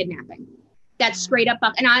fucking kidnapping. That's straight up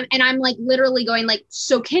and I'm like literally going like,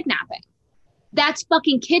 so kidnapping. That's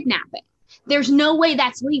fucking kidnapping. There's no way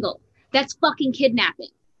that's legal. That's fucking kidnapping.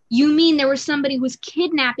 You mean there was somebody who was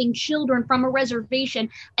kidnapping children from a reservation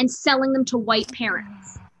and selling them to white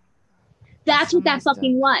parents? That's what that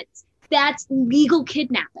fucking was. That's legal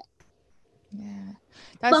kidnapping. Yeah.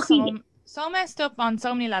 That's so messed up on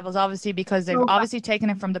so many levels, obviously, because they've obviously taken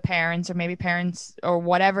it from the parents, or maybe parents, or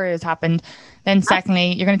whatever has happened. Then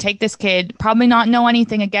secondly, you're going to take this kid, probably not know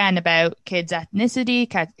anything again about kids' ethnicity,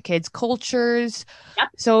 kids' cultures. Yep.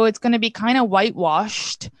 So it's going to be kind of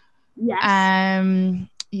whitewashed. Yes.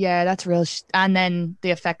 Yeah, that's real. And then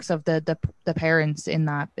the effects of the parents in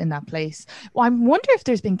that place. Well, I wonder if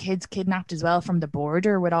there's been kids kidnapped as well from the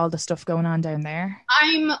border with all the stuff going on down there.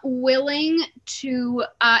 I'm willing to,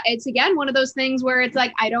 it's again, one of those things where it's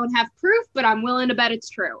like, I don't have proof, but I'm willing to bet it's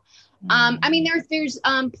true. I mean, there's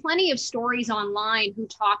plenty of stories online who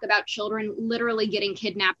talk about children literally getting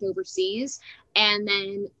kidnapped overseas and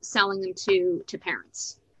then selling them to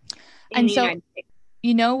parents. And so,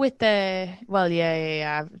 you know, with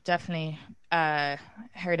I've definitely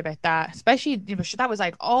heard about that. Especially, that was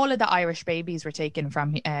like all of the Irish babies were taken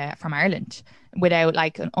from Ireland without,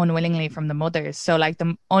 like, unwillingly from the mothers. So like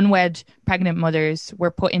the unwed pregnant mothers were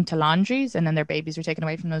put into laundries, and then their babies were taken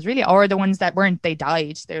away from those, really. Or the ones that weren't, they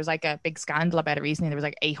died. There was like a big scandal about it recently. There was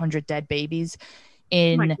like 800 dead babies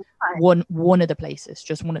in one of the places.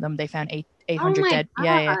 Just one of them, they found 800 dead. God.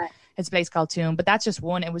 Yeah. It's a place called Toon, but that's just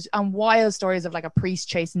one. It was wild stories of like a priest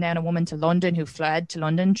chasing down a woman to London who fled to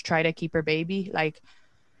London to try to keep her baby. Like,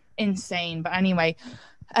 insane. But anyway,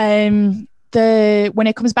 when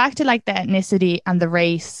it comes back to like the ethnicity and the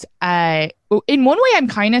race, in one way I'm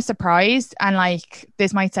kind of surprised, and like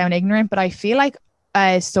this might sound ignorant, but I feel like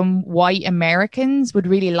some white Americans would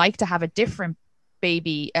really like to have a different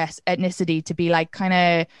baby ethnicity to be like kind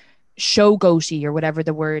of showgoaty or whatever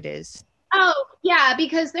the word is. Oh yeah,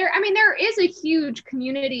 because there is a huge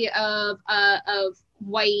community of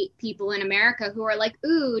white people in America who are like,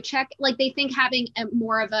 ooh, check, like they think having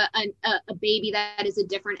more of a baby that is a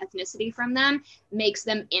different ethnicity from them makes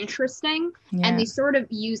them interesting. Yeah. And they sort of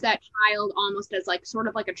use that child almost as like sort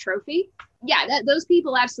of like a trophy. Yeah, those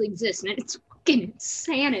people absolutely exist, and it's fucking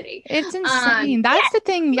insanity. It's insane. That's the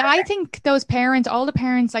thing. Yeah, I think those parents, all the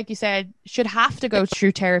parents, like you said, should have to go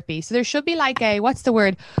through therapy. So there should be like a, what's the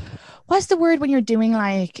word when you're doing,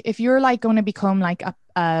 like, if you're like going to become like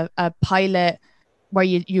a pilot, where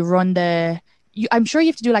you run I'm sure you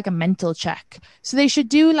have to do like a mental check. So they should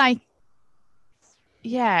do like,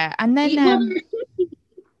 yeah. And then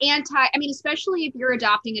especially if you're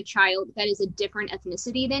adopting a child that is a different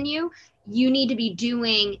ethnicity than you need to be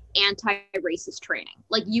doing anti-racist training.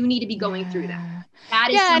 Like, you need to be going through that.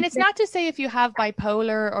 That is and it's not to say if you have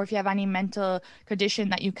bipolar or if you have any mental condition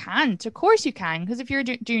that you can't. Of course you can, because if you're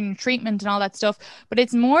doing treatment and all that stuff. But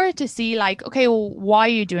it's more to see like, okay, well, why are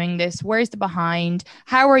you doing this? Where's the behind?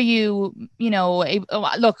 How are you,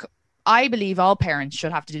 look, I believe all parents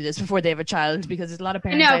should have to do this before they have a child, because there's a lot of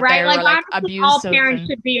parents out there who are like abusive. All parents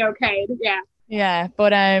should be okay. Yeah. Yeah.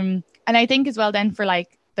 But and I think as well then for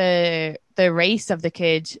like the race of the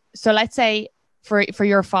kid. So let's say for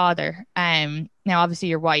your father, now obviously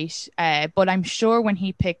you're white, but I'm sure when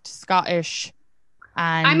he picked Scottish,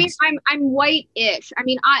 and I'm white-ish.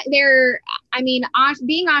 Being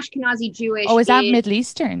Ashkenazi Jewish. Oh, is that Middle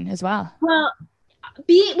Eastern as well? Well,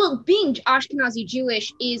 being Ashkenazi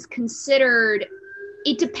Jewish is considered,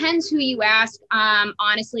 it depends who you ask.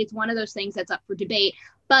 Honestly, it's one of those things that's up for debate,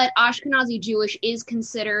 but Ashkenazi Jewish is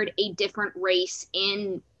considered a different race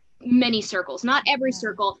in many circles, not every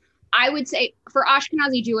circle. I would say for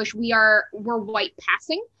Ashkenazi Jewish, we're white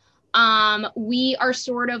passing. We are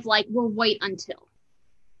sort of like, we're white until.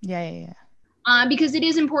 Yeah. Because it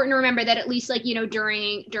is important to remember that at least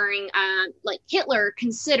during like Hitler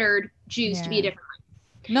considered Jews to be a different race.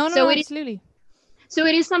 No, absolutely. So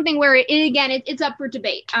it is something where it's up for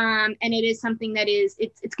debate. And it is something that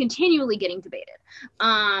it's continually getting debated.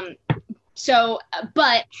 But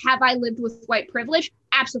have I lived with white privilege?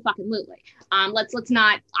 Absolutely. Let's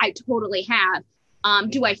not. I totally have.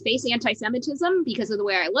 Do I face anti-Semitism because of the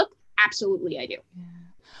way I look? Absolutely, I do. Yeah.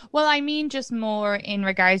 Well, I mean, just more in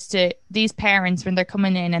regards to these parents when they're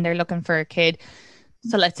coming in and they're looking for a kid.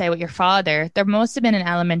 So let's say with your father, there must have been an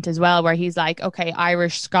element as well where he's like, okay,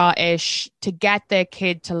 Irish, Scottish, to get the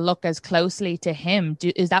kid to look as closely to him.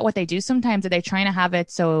 Is that what they do sometimes? Are they trying to have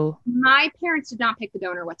it so? My parents did not pick the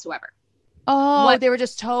donor whatsoever. Oh, they were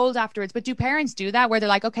just told afterwards. But do parents do that where they're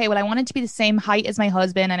like, okay, well, I want him to be the same height as my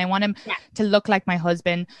husband and I want him to look like my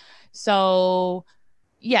husband. So,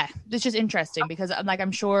 yeah, it's just interesting because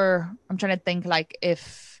I'm sure I'm trying to think like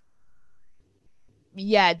if,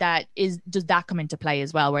 does that come into play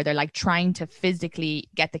as well where they're like trying to physically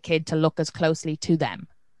get the kid to look as closely to them?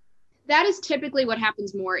 That is typically what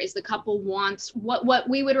happens more is the couple wants what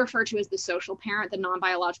we would refer to as the social parent, the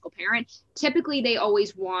non-biological parent. Typically, they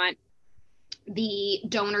always want the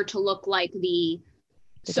donor to look like the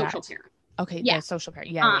social parent. Okay, yeah, social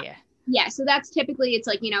parent. Yeah. Yeah, so that's typically, it's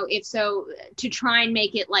like, if so, to try and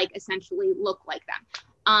make it like essentially look like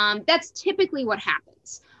them. That's typically what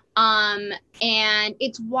happens. And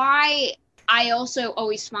it's why I also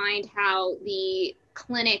always find how the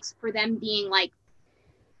clinics, for them being like,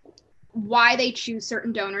 why they choose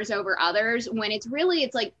certain donors over others, when it's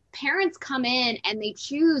like parents come in and they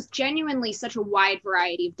choose genuinely such a wide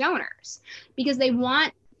variety of donors because they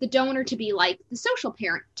want the donor to be like the social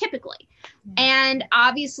parent typically. And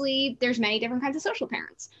obviously there's many different kinds of social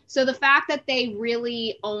parents. So the fact that they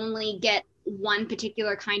really only get one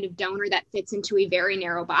particular kind of donor that fits into a very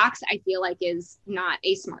narrow box, I feel like is not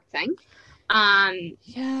a smart thing.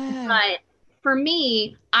 But for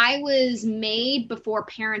me, I was made before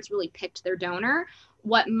parents really picked their donor.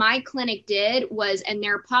 What my clinic did was, and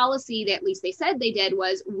their policy, that at least they said they did,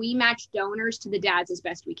 was we match donors to the dads as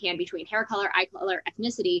best we can between hair color, eye color,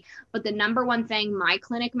 ethnicity. But the number one thing my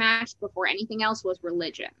clinic matched before anything else was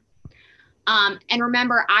religion. And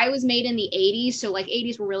remember, I was made in the 80s, so like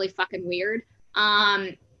 80s were really fucking weird.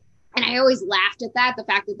 And I always laughed at that, the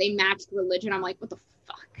fact that they matched religion. I'm like, what the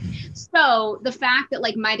fuck? So the fact that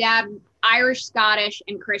like my dad, Irish, Scottish,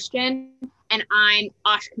 and Christian, and I'm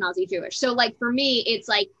Ashkenazi Jewish. So like for me, it's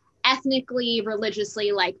like ethnically,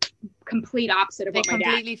 religiously, like complete opposite of what my dad. They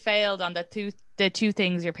completely failed on the two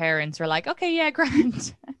things your parents were like, okay, yeah,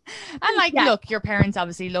 grand. And like, look, your parents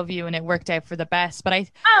obviously love you and it worked out for the best, but they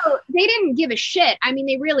didn't give a shit. I mean,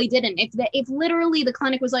 they really didn't. If literally the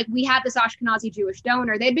clinic was like, we have this Ashkenazi Jewish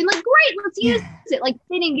donor, they'd been like, great, let's use it. Like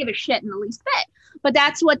they didn't give a shit in the least bit. but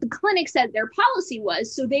that's what the clinic said their policy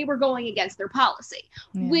was. So they were going against their policy,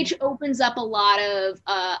 which opens up a lot of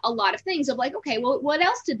things of like, okay, well, what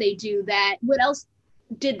else did they do what else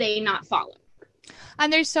did they not follow?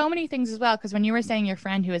 And there's so many things as well, because when you were saying your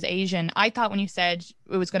friend who is Asian, I thought when you said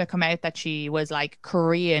it was going to come out that she was like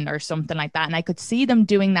Korean or something like that, and I could see them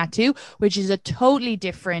doing that too, which is a totally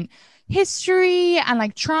different history and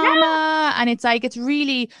like trauma. And it's like, it's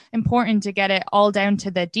really important to get it all down to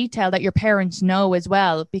the detail that your parents know as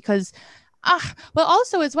well, because well,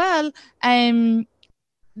 also as well,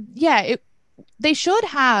 they should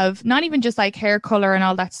have not even just like hair color and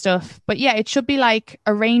all that stuff, but yeah, it should be like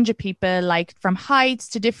a range of people, like from heights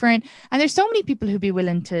to different. And there's so many people who'd be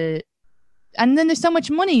willing to, and then there's so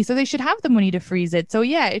much money, so they should have the money to freeze it. So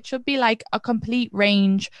yeah, it should be like a complete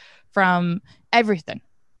range from everything.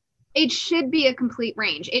 It should be a complete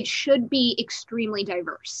range. It should be extremely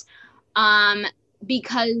diverse,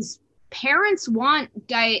 because parents want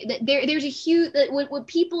there's a huge what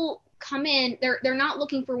people come in, they're not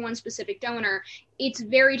looking for one specific donor. It's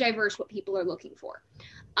very diverse what people are looking for.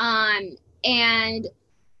 And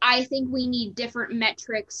I think we need different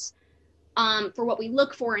metrics for what we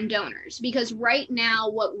look for in donors, because right now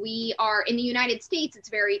what we are in the United States, it's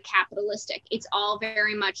very capitalistic. It's all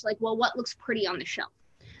very much like, well, what looks pretty on the shelf?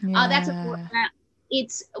 Let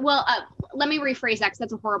me rephrase that, because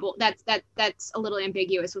that's a horrible, that's a little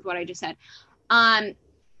ambiguous with what I just said.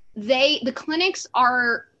 The clinics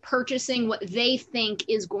are purchasing what they think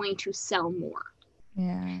is going to sell more.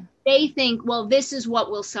 Yeah. They think, well, this is what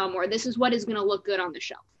will sell more. This is what is going to look good on the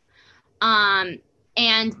shelf.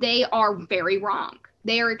 And they are very wrong.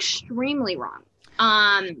 They are extremely wrong.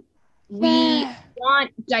 We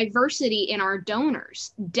want diversity in our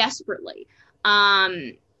donors desperately.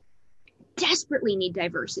 Desperately need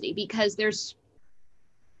diversity, because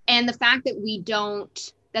and the fact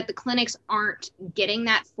that the clinics aren't getting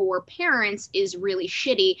that for parents is really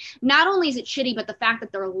shitty. Not only is it shitty, but the fact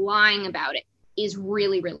that they're lying about it is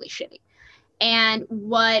really, really shitty. And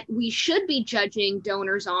what we should be judging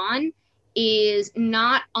donors on is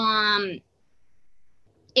not,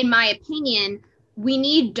 in my opinion, we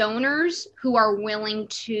need donors who are willing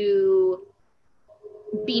to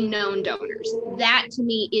be known donors. That to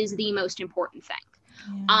me is the most important thing.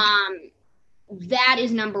 That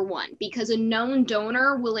is number one, because a known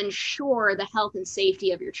donor will ensure the health and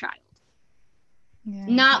safety of your child.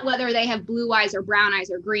 Not whether they have blue eyes or brown eyes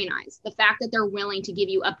or green eyes. The fact that they're willing to give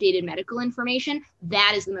you updated medical information,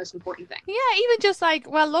 that is the most important thing. Yeah, even just like,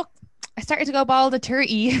 well, look, I started to go bald at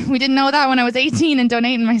 30. We didn't know that when I was 18 and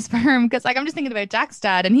donating my sperm, because like I'm just thinking about Jack's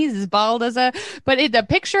dad, and he's as bald as the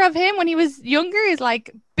picture of him when he was younger is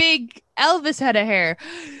like big Elvis head of hair.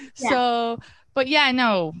 Yeah. So, but yeah,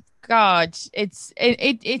 no, God, it's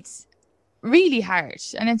really hard,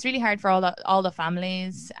 and it's really hard for all the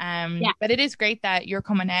families. But it is great that you're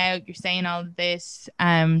coming out, you're saying all of this.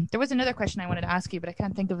 There was another question I wanted to ask you, but I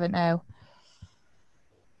can't think of it now.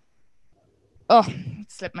 Oh, it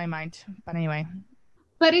slipped my mind. But anyway.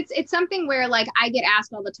 But it's something where like I get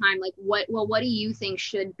asked all the time, like, what do you think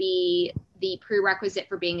should be the prerequisite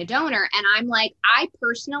for being a donor? And I'm like, I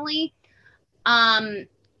personally, I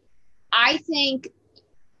think,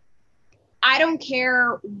 I don't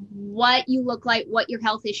care what you look like, what your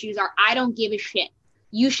health issues are. I don't give a shit.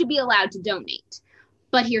 You should be allowed to donate.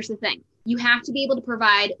 But here's the thing. You have to be able to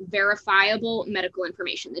provide verifiable medical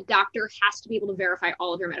information. The doctor has to be able to verify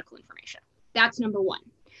all of your medical information. That's number one.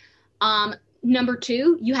 Number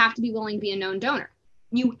two, you have to be willing to be a known donor.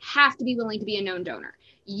 You have to be willing to be a known donor.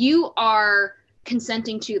 You are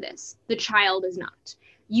consenting to this. The child is not.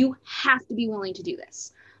 You have to be willing to do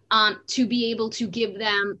this. To be able to give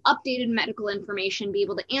them updated medical information, be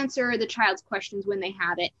able to answer the child's questions when they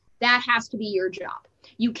have it. That has to be your job.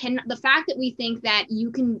 The fact that we think that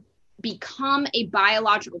you can become a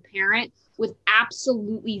biological parent with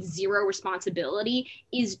absolutely zero responsibility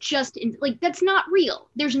is just that's not real.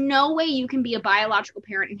 There's no way you can be a biological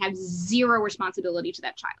parent and have zero responsibility to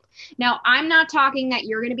that child. Now, I'm not talking that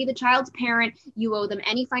you're going to be the child's parent, you owe them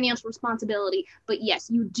any financial responsibility, but yes,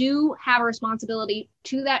 you do have a responsibility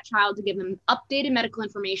to that child to give them updated medical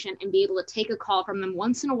information and be able to take a call from them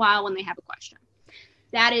once in a while when they have a question.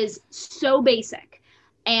 That is so basic.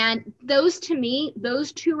 And those, to me,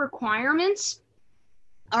 those two requirements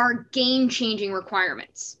are game-changing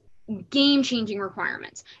requirements. Game-changing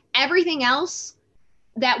requirements. Everything else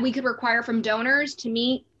that we could require from donors, to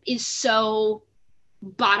me, is so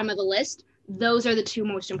bottom of the list. Those are the two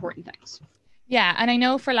most important things. Yeah, and I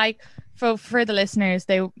know for the listeners,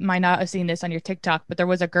 they might not have seen this on your TikTok, but there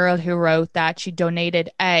was a girl who wrote that she donated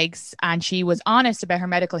eggs and she was honest about her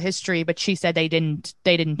medical history, but she said they didn't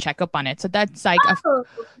check up on it. So that's like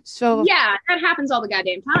yeah, that happens all the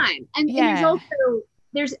goddamn time. And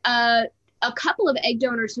there's a couple of egg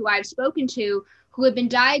donors who I've spoken to who have been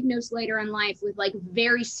diagnosed later in life with like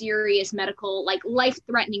very serious medical, like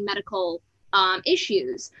life-threatening medical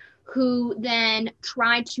issues, who then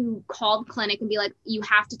try to call the clinic and be like, you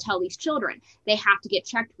have to tell these children, they have to get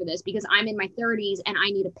checked for this because I'm in my 30s and I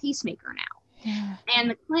need a pacemaker now. Yeah. And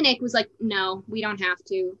the clinic was like, no, we don't have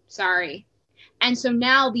to, sorry. And so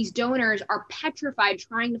now these donors are petrified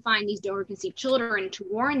trying to find these donor conceived children to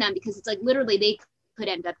warn them, because it's like literally they could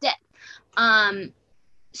end up dead.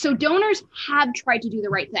 So donors have tried to do the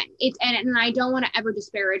right thing. And I don't want to ever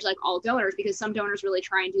disparage like all donors, because some donors really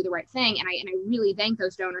try and do the right thing. And I really thank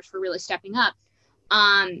those donors for really stepping up.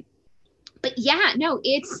 But yeah, no,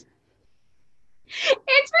 it's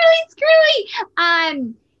really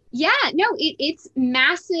screwy. It's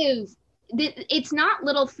massive. It's not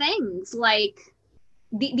little things. Like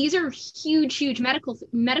these are huge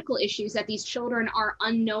medical issues that these children are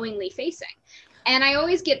unknowingly facing. And I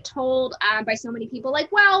always get told by so many people,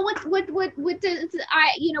 like, well, what does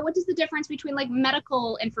the difference between like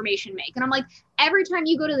medical information make? And I'm like, every time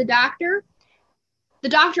you go to the doctor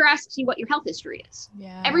asks you what your health history is.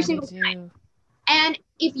 Yeah, every single time. And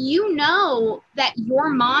if you know that your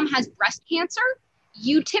mom has breast cancer,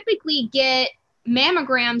 you typically get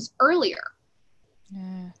mammograms earlier.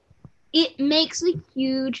 Yeah. It makes a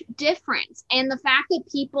huge difference. And the fact that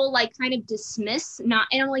people like kind of dismiss and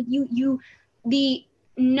I'm like, the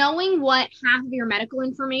knowing what half of your medical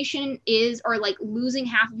information is, or like losing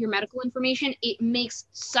half of your medical information, it makes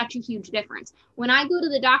such a huge difference. When I go to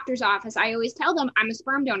the doctor's office, I always tell them I'm a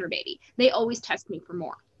sperm donor baby. They always test me for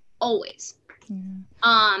more, always.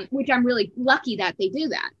 Which I'm really lucky that they do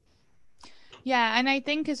that. Yeah, and I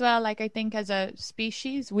think as well, like I think as a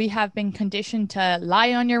species, we have been conditioned to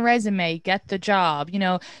lie on your resume, get the job,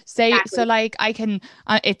 say, exactly. So like I can,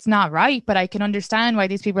 it's not right, but I can understand why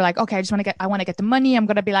these people are like, okay, I want to get the money. I'm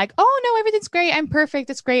going to be like, oh no, everything's great. I'm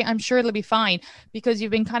perfect. It's great. I'm sure it'll be fine, because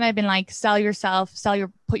you've been been like,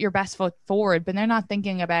 put your best foot forward, but they're not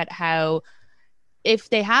thinking about how,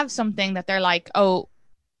 if they have something that they're like, oh,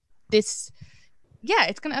 this, yeah,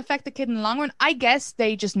 it's going to affect the kid in the long run. I guess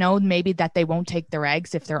they just know maybe that they won't take their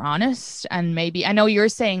eggs if they're honest. And maybe, I know you're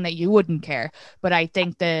saying that you wouldn't care, but I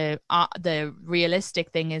think the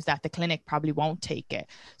realistic thing is that the clinic probably won't take it.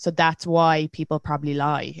 So that's why people probably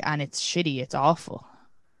lie, and it's shitty. It's awful.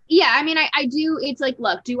 Yeah, I mean, I do. It's like,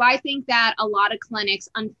 look, do I think that a lot of clinics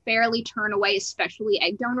unfairly turn away, especially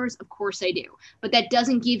egg donors? Of course I do. But that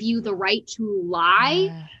doesn't give you the right to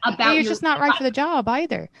lie about you're just not right for the job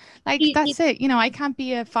either. Like, that's it. I can't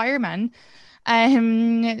be a fireman.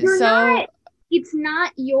 Not. It's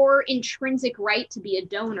not your intrinsic right to be a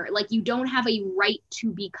donor. Like, you don't have a right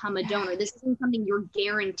to become a donor. This isn't something you're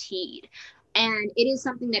guaranteed. And it is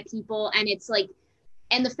something that people, and it's like,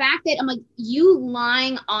 and the fact that I'm like, you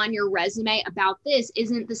lying on your resume about this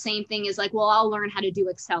isn't the same thing as like, well, I'll learn how to do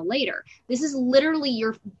Excel later. This is literally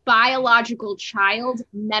your biological child's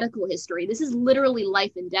medical history. This is literally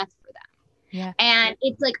life and death for them. Yeah. And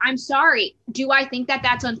it's like, I'm sorry. Do I think that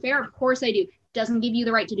that's unfair? Of course I do. Doesn't give you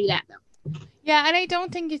the right to do that though. Yeah. And I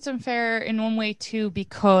don't think it's unfair in one way too,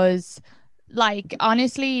 because like,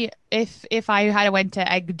 honestly, if I had went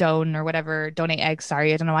to egg donate eggs,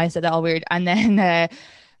 sorry, I don't know why I said that all weird. And then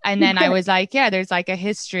I was like, yeah, there's like a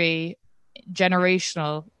history,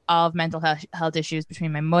 generational, of mental health issues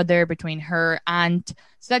between my mother, between her aunt.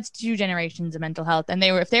 So that's 2 generations of mental health. And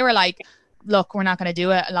if they were like, look, we're not going to do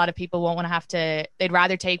it, a lot of people won't want to they'd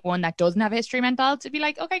rather take one that doesn't have a history of mental health, to be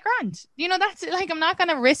like, okay, grand. That's like, I'm not going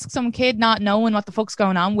to risk some kid not knowing what the fuck's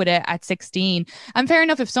going on with it at 16. And fair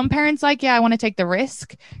enough, if some parents like, yeah, I want to take the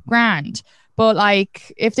risk, grand. But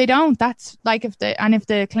like, if they don't, that's like, if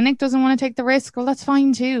the clinic doesn't want to take the risk, well, that's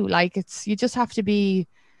fine too. Like, you just have to be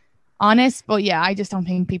honest. But yeah, I just don't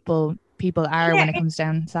think people are when it comes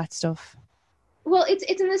down to that stuff. Well, it's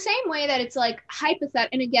in the same way that it's like hypothetical.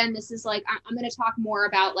 And again, this is like, I'm going to talk more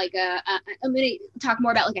about like a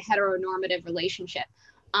heteronormative relationship.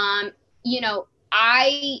 I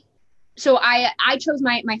chose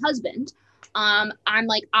my husband. I'm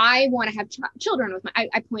like, I want to have children with I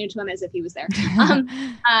pointed to him as if he was there.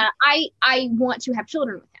 I want to have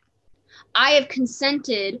children with him. I have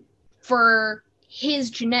consented for his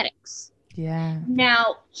genetics. Yeah.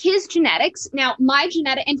 Now, my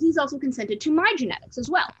genetic, and he's also consented to my genetics as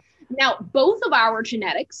well. Now, both of our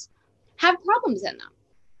genetics have problems in them.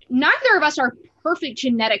 Neither of us are perfect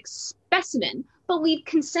genetic specimen, but we've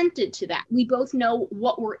consented to that. We both know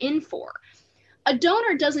what we're in for. A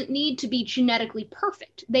donor doesn't need to be genetically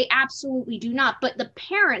perfect. They absolutely do not. But the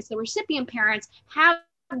parents, the recipient parents, have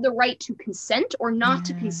the right to consent or not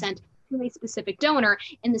to consent to a specific donor.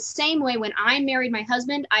 In the same way, when I married my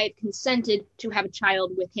husband, I have consented to have a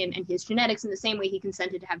child with him and his genetics in the same way he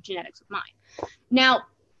consented to have genetics with mine. Now,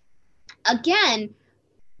 again,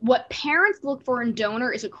 what parents look for in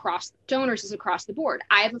donors is across the board.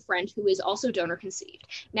 I have a friend who is also donor conceived.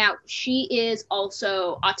 Now, she is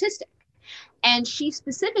also autistic. And she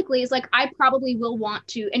specifically is like, I probably will want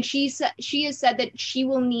to, and she has said that she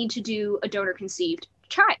will need to do a donor conceived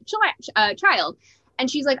child. And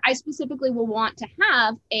she's like, I specifically will want to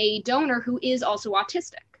have a donor who is also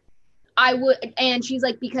autistic. And she's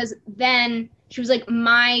like, because then she was like,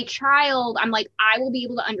 my child, I'm like, I will be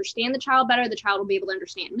able to understand the child better. The child will be able to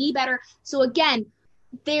understand me better. So again,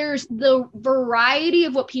 there's the variety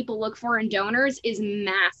of what people look for in donors is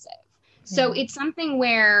massive. So it's something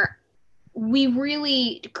where we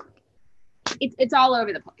really, it's all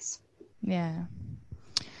over the place.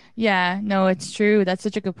 Yeah, no, it's true. That's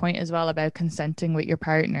such a good point as well about consenting with your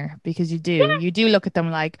partner, because you do look at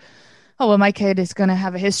them like, oh, well, my kid is going to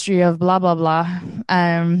have a history of blah, blah, blah.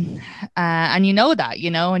 And you know that,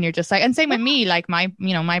 and you're just like, and same with me, like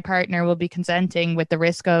my partner will be consenting with the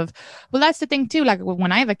risk of, well, that's the thing too. Like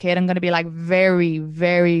when I have a kid, I'm going to be like very,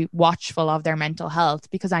 very watchful of their mental health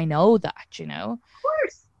because I know that, Of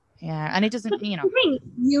course. Yeah, and it doesn't, you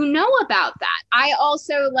know about that. I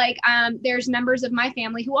also there's members of my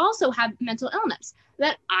family who also have mental illness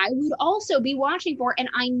that I would also be watching for, and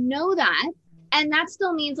I know that, and that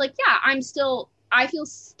still means I feel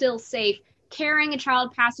still safe carrying a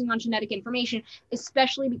child, passing on genetic information,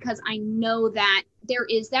 especially because I know that there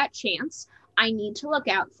is that chance. I need to look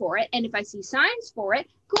out for it, and if I see signs for it,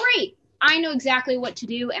 great. I know exactly what to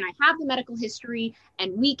do, and I have the medical history,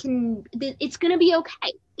 and it's going to be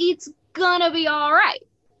okay. It's going to be all right.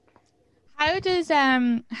 How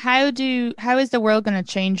is the world going to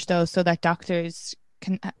change though, so that doctors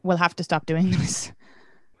will have to stop doing this?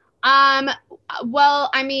 Well,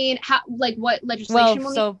 I mean, what legislation?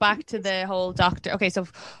 Well, so back to the whole doctor. Okay, so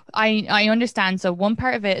I understand. So one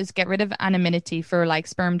part of it is get rid of anonymity for like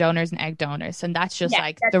sperm donors and egg donors, and that's just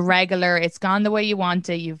the regular. It's gone the way you want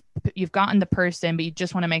it. You've gotten the person, but you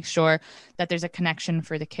just want to make sure that there's a connection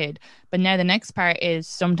for the kid. But now the next part is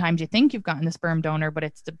sometimes you think you've gotten the sperm donor, but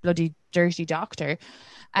it's the bloody dirty doctor.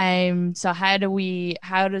 So how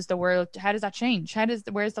does that change?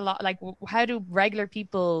 Where's the law? Like, how do regular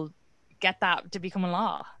people get that to become a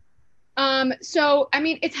law? So I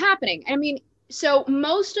mean, it's happening. I mean, so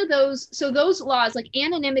most of those laws, like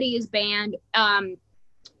anonymity is banned, and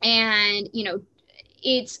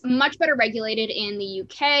it's much better regulated in the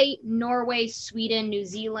UK, Norway, Sweden, New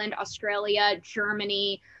Zealand, Australia,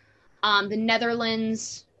 Germany, the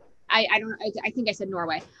Netherlands. I think I said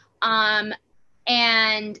Norway.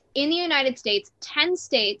 And in the United States, 10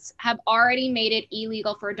 states have already made it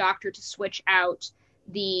illegal for a doctor to switch out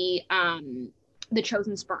the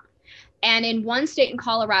chosen sperm. And in one state in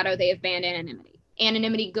Colorado, they have banned anonymity.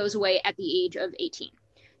 Anonymity goes away at the age of 18.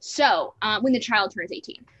 So when the child turns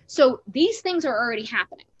 18. So these things are already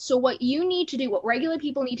happening. So what you need to do, what regular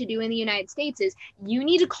people need to do in the United States is you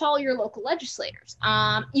need to call your local legislators.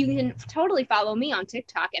 You can totally follow me on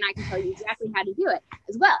TikTok and I can tell you exactly how to do it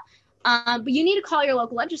as well. But you need to call your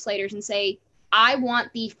local legislators and say, I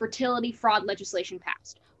want the fertility fraud legislation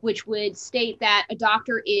passed, which would state that a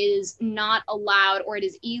doctor is not allowed, or it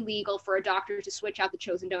is illegal for a doctor to switch out the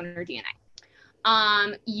chosen donor DNA.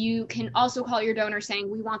 You can also call your donor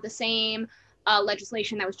saying, we want the same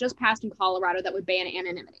legislation that was just passed in Colorado that would ban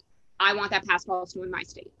anonymity. I want that passed also in my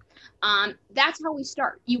state. That's how we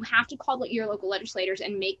start. You have to call your local legislators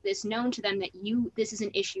and make this known to them that this is an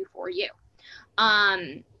issue for you.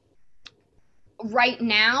 Right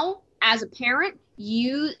now, as a parent,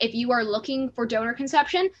 if you are looking for donor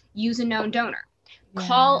conception, use a known donor. Yeah.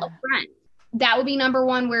 Call a friend. That would be number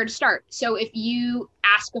one where to start. So if you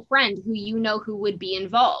ask a friend who you know who would be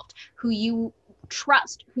involved, who you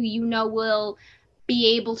trust, who you know will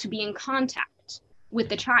be able to be in contact with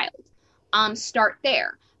the child, start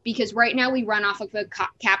there. Because right now we run off of a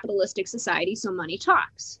capitalistic society, so money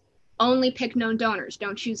talks. Only pick known donors.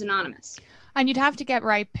 Don't choose anonymous. And you'd have to get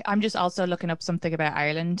right. I'm just also looking up something about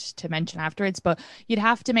Ireland to mention afterwards, but you'd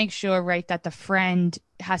have to make sure, right, that the friend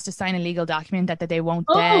has to sign a legal document that they won't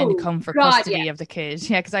then come for custody of the kid.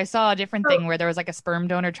 Yeah, because I saw a different thing where there was like a sperm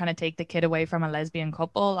donor trying to take the kid away from a lesbian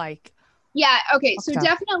couple. Yeah, okay. So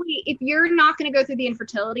definitely, if you're not going to go through the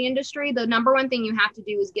infertility industry, the number one thing you have to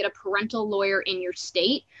do is get a parental lawyer in your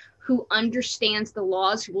state who understands the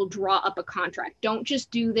laws, who will draw up a contract. Don't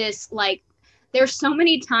just do this like, there's so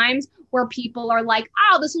many times where people are like,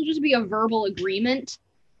 oh, this will just be a verbal agreement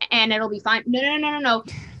and it'll be fine. No.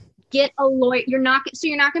 Get a lawyer. You're not going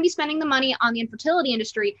to be spending the money on the infertility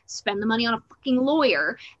industry. Spend the money on a fucking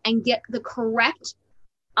lawyer and get the correct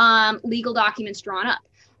legal documents drawn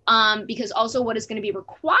up. Because also what is going to be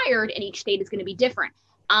required in each state is going to be different.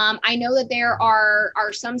 I know that there are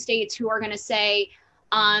some states who are going to say,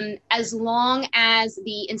 as long as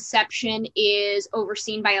the inception is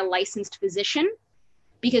overseen by a licensed physician,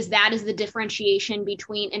 because that is the differentiation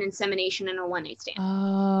between an insemination and a one-night stand.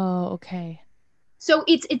 Oh, okay. So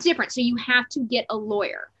it's different. So you have to get a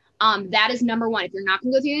lawyer. That is number one. If you're not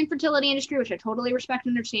going to go through the infertility industry, which I totally respect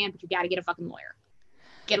and understand, but you got to get a fucking lawyer.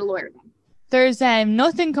 Get a lawyer then. There's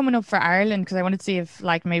nothing coming up for Ireland because I wanted to see if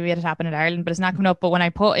like maybe it had happened in Ireland, but it's not coming up. But when I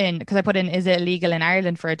put in, is it illegal in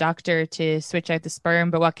Ireland for a doctor to switch out the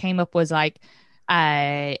sperm? But what came up was like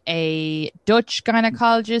a Dutch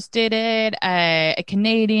gynecologist did it, a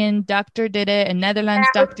Canadian doctor did it, a Netherlands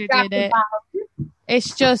doctor did it.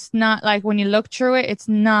 It's just not like when you look through it, it's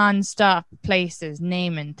non-stop places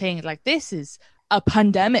naming things like this is a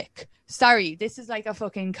pandemic. Sorry, this is like a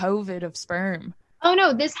fucking COVID of sperm. Oh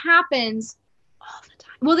no, this happens all the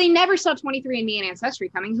time. Well, they never saw 23andMe and Ancestry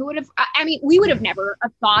coming. Who would have, I mean, we would have never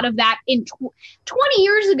thought of that in 20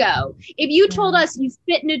 years ago. If you told us you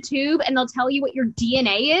spit in a tube and they'll tell you what your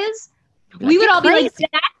DNA is, we would all be like, we'd be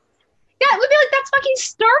like, that's fucking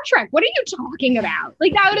Star Trek. What are you talking about?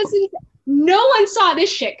 Like that would have, no one saw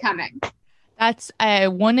this shit coming. That's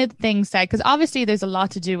one of the things that, because obviously there's a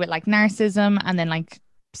lot to do with like narcissism and then like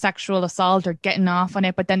sexual assault or getting off on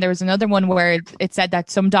it. But then there was another one where it said that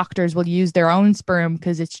some doctors will use their own sperm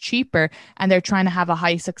because it's cheaper and they're trying to have a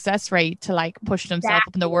high success rate to like push themselves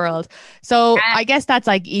up in the world. So I guess that's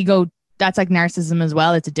like ego. That's like narcissism as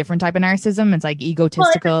well. It's a different type of narcissism. It's like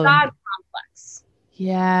egotistical. Well, it's a God complex.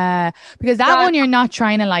 Yeah. Because that one, you're not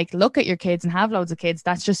trying to like look at your kids and have loads of kids.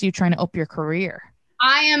 That's just you trying to up your career.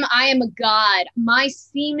 I am a god. My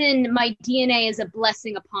semen, my DNA is a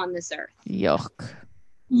blessing upon this earth. Yuck.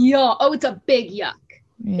 Yeah. Oh, it's a big yuck.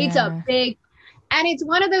 Yeah. It's a big, and it's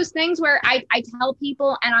one of those things where I tell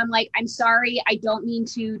people and I'm like, I'm sorry. I don't mean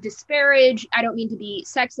to disparage. I don't mean to be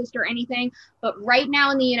sexist or anything. But right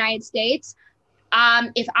now in the United States,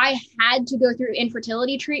 if I had to go through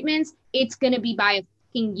infertility treatments, it's going to be by a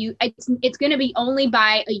fucking, it's going to be only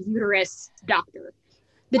by a uterus doctor.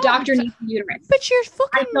 The doctor needs a uterus. But you're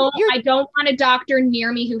fucking... I don't want a doctor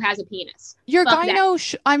near me who has a penis. Your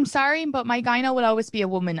gyno... I'm sorry, but my gyno will always be a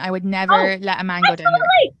woman. I would never let a man go down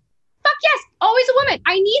there. Fuck yes. Always a woman.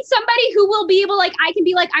 I need somebody who will be able, like, I can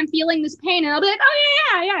be like, I'm feeling this pain. And I'll be like,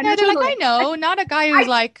 oh, yeah. No, they're like, I know. Not a guy who's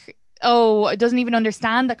like... doesn't even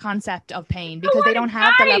understand the concept of pain because they don't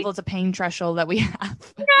have the levels of pain threshold that we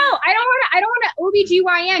have. No, I don't want an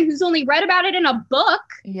OBGYN who's only read about it in a book.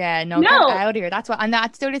 Yeah, no. Get out of here. That's what, and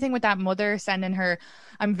that's the only thing with that mother sending her.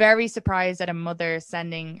 I'm very surprised at a mother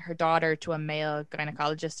sending her daughter to a male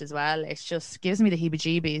gynecologist as well. It just gives me the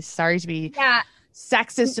heebie-jeebies. Sorry to be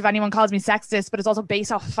sexist if anyone calls me sexist, but it's also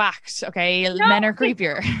based off fact. Okay, men are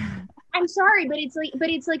creepier. I'm sorry, but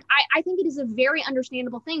it's like I think it is a very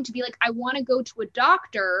understandable thing to be like, I want to go to a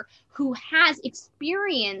doctor who has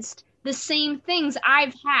experienced the same things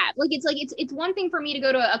I've had. Like it's one thing for me to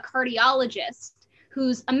go to a cardiologist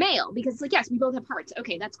who's a male because it's like, yes, we both have hearts.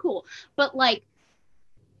 Okay, that's cool. But like,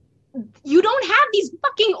 you don't have these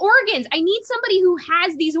fucking organs. I need somebody who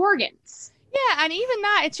has these organs. Yeah, and even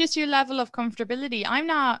that, it's just your level of comfortability. I'm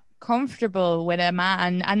not comfortable with a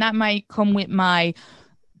man, and that might come with my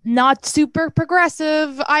not super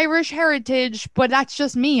progressive Irish heritage, but that's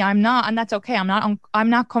just me. I'm not, and that's okay. I'm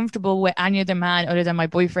not comfortable with any other man other than my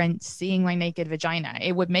boyfriend seeing my naked vagina.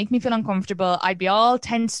 It would make me feel uncomfortable. I'd be all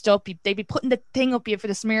tensed up. They'd be putting the thing up here for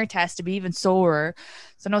the smear test to be even sorer.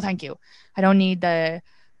 So no, thank you. I don't need the.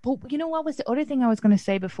 But you know what was the other thing I was going to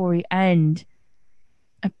say before we end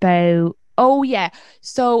about? Oh yeah.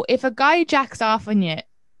 So if a guy jacks off on you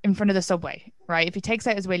in front of the subway, right? If he takes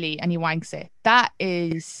out his willy and he wanks it, that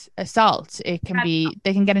is assault. It can be,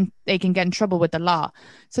 they can get in trouble with the law.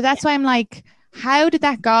 So that's why I'm like, how did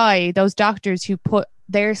that guy, those doctors who put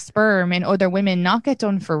their sperm in other women, not get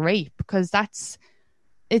done for rape? Because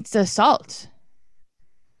it's assault.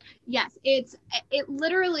 Yes, it's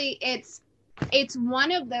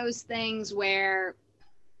one of those things where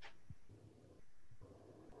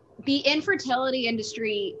the infertility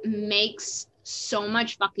industry makes so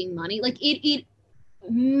much fucking money. Like it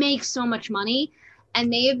makes so much money,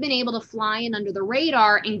 and they have been able to fly in under the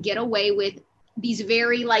radar and get away with these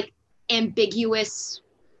very like ambiguous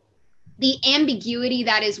the ambiguity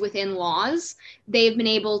that is within laws, they've been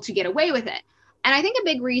able to get away with it. And I think a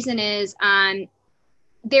big reason is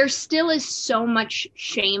there still is so much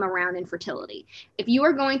shame around infertility. If you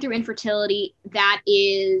are going through infertility,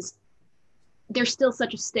 there's still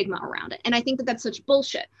such a stigma around it. And I think that that's such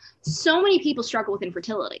bullshit. So many people struggle with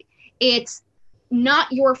infertility. It's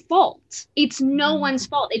not your fault. It's no one's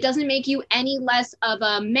fault. It doesn't make you any less of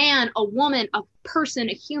a man, a woman, a person,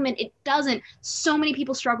 a human. It doesn't. So many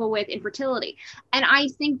people struggle with infertility. And I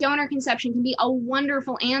think donor conception can be a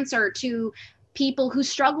wonderful answer to people who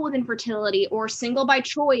struggle with infertility, or single by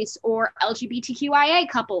choice, or LGBTQIA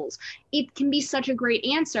couples. It can be such a great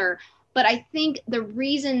answer. But I think the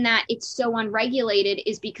reason that it's so unregulated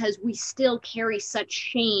is because we still carry such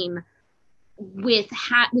shame with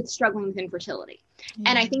struggling with infertility.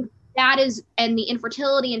 And I think that is, and the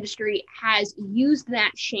infertility industry has used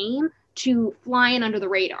that shame to fly in under the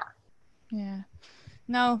radar. Yeah.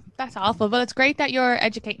 No, that's awful. But it's great that you're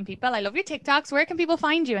educating people. I love your TikToks. Where can people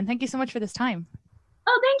find you? And thank you so much for this time.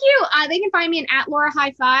 Oh, thank you. They can find me at Laura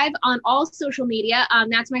High Five on all social media.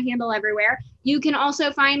 That's my handle everywhere. You can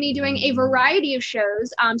also find me doing a variety of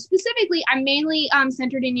shows. Specifically, I'm mainly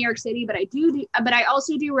centered in New York City, but I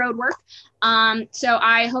also do road work. So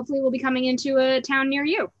I hopefully will be coming into a town near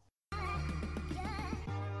you.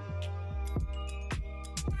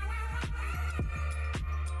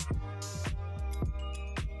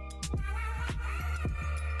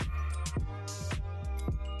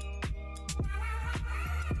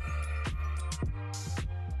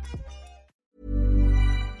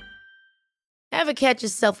 Ever catch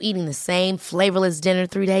yourself eating the same flavorless dinner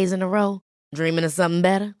 3 days in a row? Dreaming of something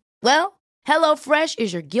better? Well, HelloFresh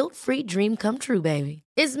is your guilt-free dream come true, baby.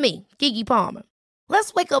 It's me, Keke Palmer.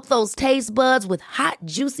 Let's wake up those taste buds with hot,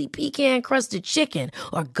 juicy pecan-crusted chicken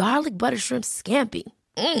or garlic butter shrimp scampi.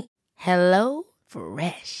 Hello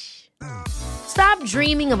Fresh. Stop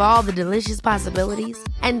dreaming of all the delicious possibilities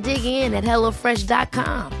and dig in at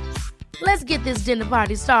HelloFresh.com. Let's get this dinner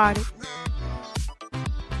party started.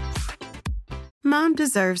 Mom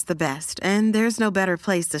deserves the best, and there's no better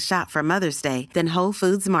place to shop for Mother's Day than Whole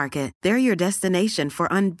Foods Market. They're your destination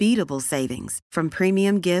for unbeatable savings, from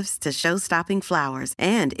premium gifts to show-stopping flowers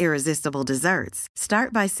and irresistible desserts.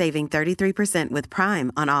 Start by saving 33% with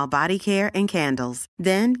Prime on all body care and candles.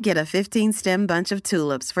 Then get a 15-stem bunch of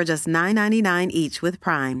tulips for just $9.99 each with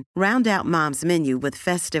Prime. Round out Mom's menu with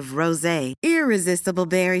festive rosé, irresistible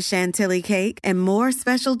berry chantilly cake, and more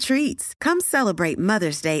special treats. Come celebrate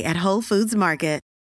Mother's Day at Whole Foods Market.